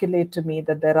articulate to me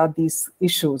that there are these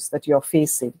issues that you're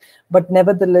facing, but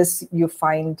nevertheless you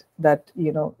find that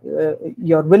your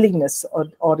willingness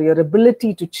or your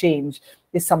ability to change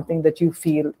is something that you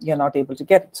feel you're not able to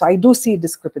get. So I do see a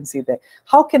discrepancy there.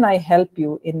 How can I help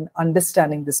you in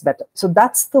understanding this better? So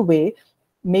that's the way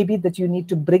maybe that you need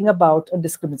to bring about a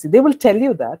discrepancy. They will tell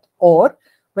you that. Or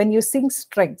when you're seeing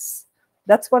strengths,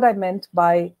 that's what I meant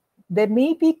by, there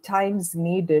may be times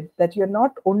needed that you're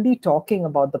not only talking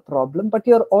about the problem, but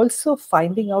you're also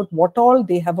finding out what all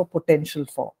they have a potential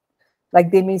for.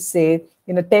 Like they may say,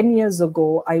 10 years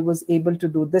ago, I was able to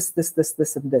do this, this, this,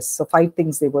 this, and this. So 5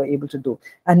 things they were able to do.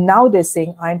 And now they're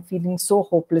saying, I'm feeling so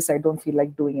hopeless, I don't feel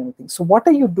like doing anything. So what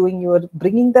are you doing? You're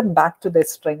bringing them back to their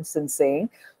strengths and saying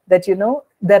that,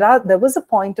 there was a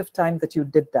point of time that you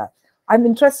did that. I'm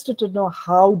interested to know,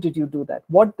 how did you do that?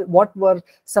 What were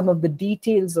some of the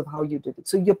details of how you did it?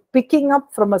 So you're picking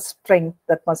up from a strength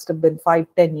that must have been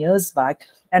 5-10 years back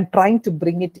and trying to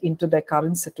bring it into their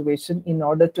current situation in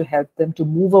order to help them to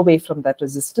move away from that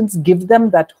resistance, give them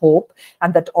that hope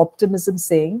and that optimism,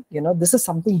 saying, this is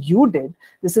something you did.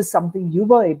 This is something you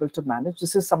were able to manage.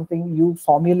 This is something you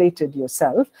formulated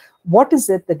yourself. What is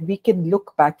it that we can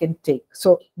look back and take?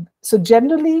 So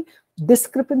generally,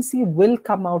 discrepancy will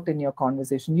come out in your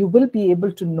conversation. You will be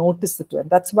able to notice it. And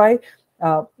that's why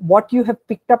what you have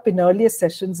picked up in earlier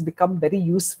sessions become very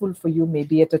useful for you.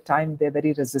 Maybe at a time they're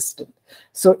very resistant.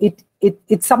 So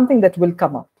it's something that will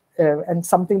come up. And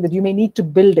something that you may need to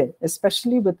build in,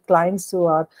 especially with clients who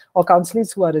are, or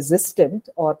counselors who are resistant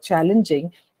or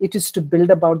challenging. It is to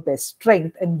build about their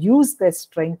strength and use their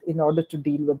strength in order to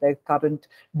deal with their current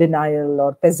denial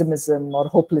or pessimism or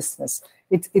hopelessness.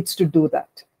 It's to do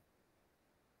that.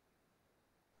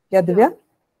 Yeah, Divya?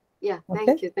 Yeah,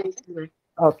 Okay. Thank you.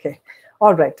 Okay.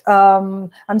 All right.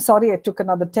 I'm sorry I took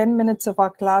another 10 minutes of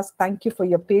our class. Thank you for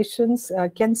your patience.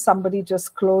 Can somebody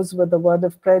just close with a word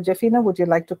of prayer? Jeffina, would you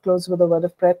like to close with a word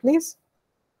of prayer, please?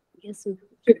 Yes, ma'am.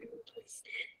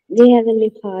 Dear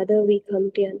Heavenly Father, we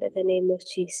come to you under the name of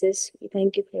Jesus. We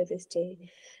thank you for this day.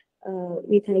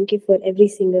 We thank you for every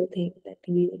single thing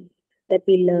that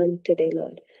we learned today,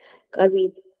 Lord. God,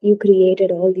 you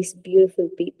created all these beautiful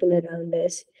people around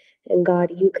us, and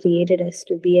God, you created us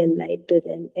to be a light to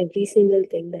them. Every single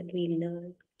thing that we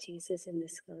learn, Jesus, in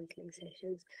this counseling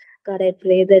sessions, God, I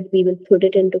pray that we will put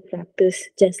it into practice,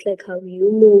 just like how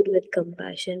you moved with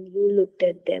compassion. You looked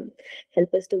at them.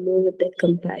 Help us to move with that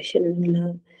compassion and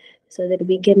love, so that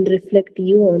we can reflect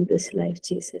you on this life,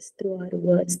 Jesus, through our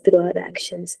words, through our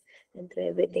actions, and through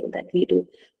everything that we do.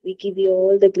 We give you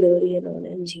all the glory and honor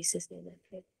in Jesus' name. I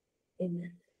pray.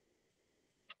 Amen.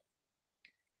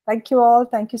 Thank you all.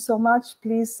 Thank you so much.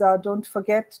 Please don't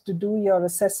forget to do your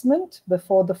assessment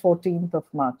before the 14th of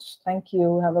March. Thank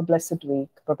you. Have a blessed week.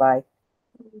 Bye-bye.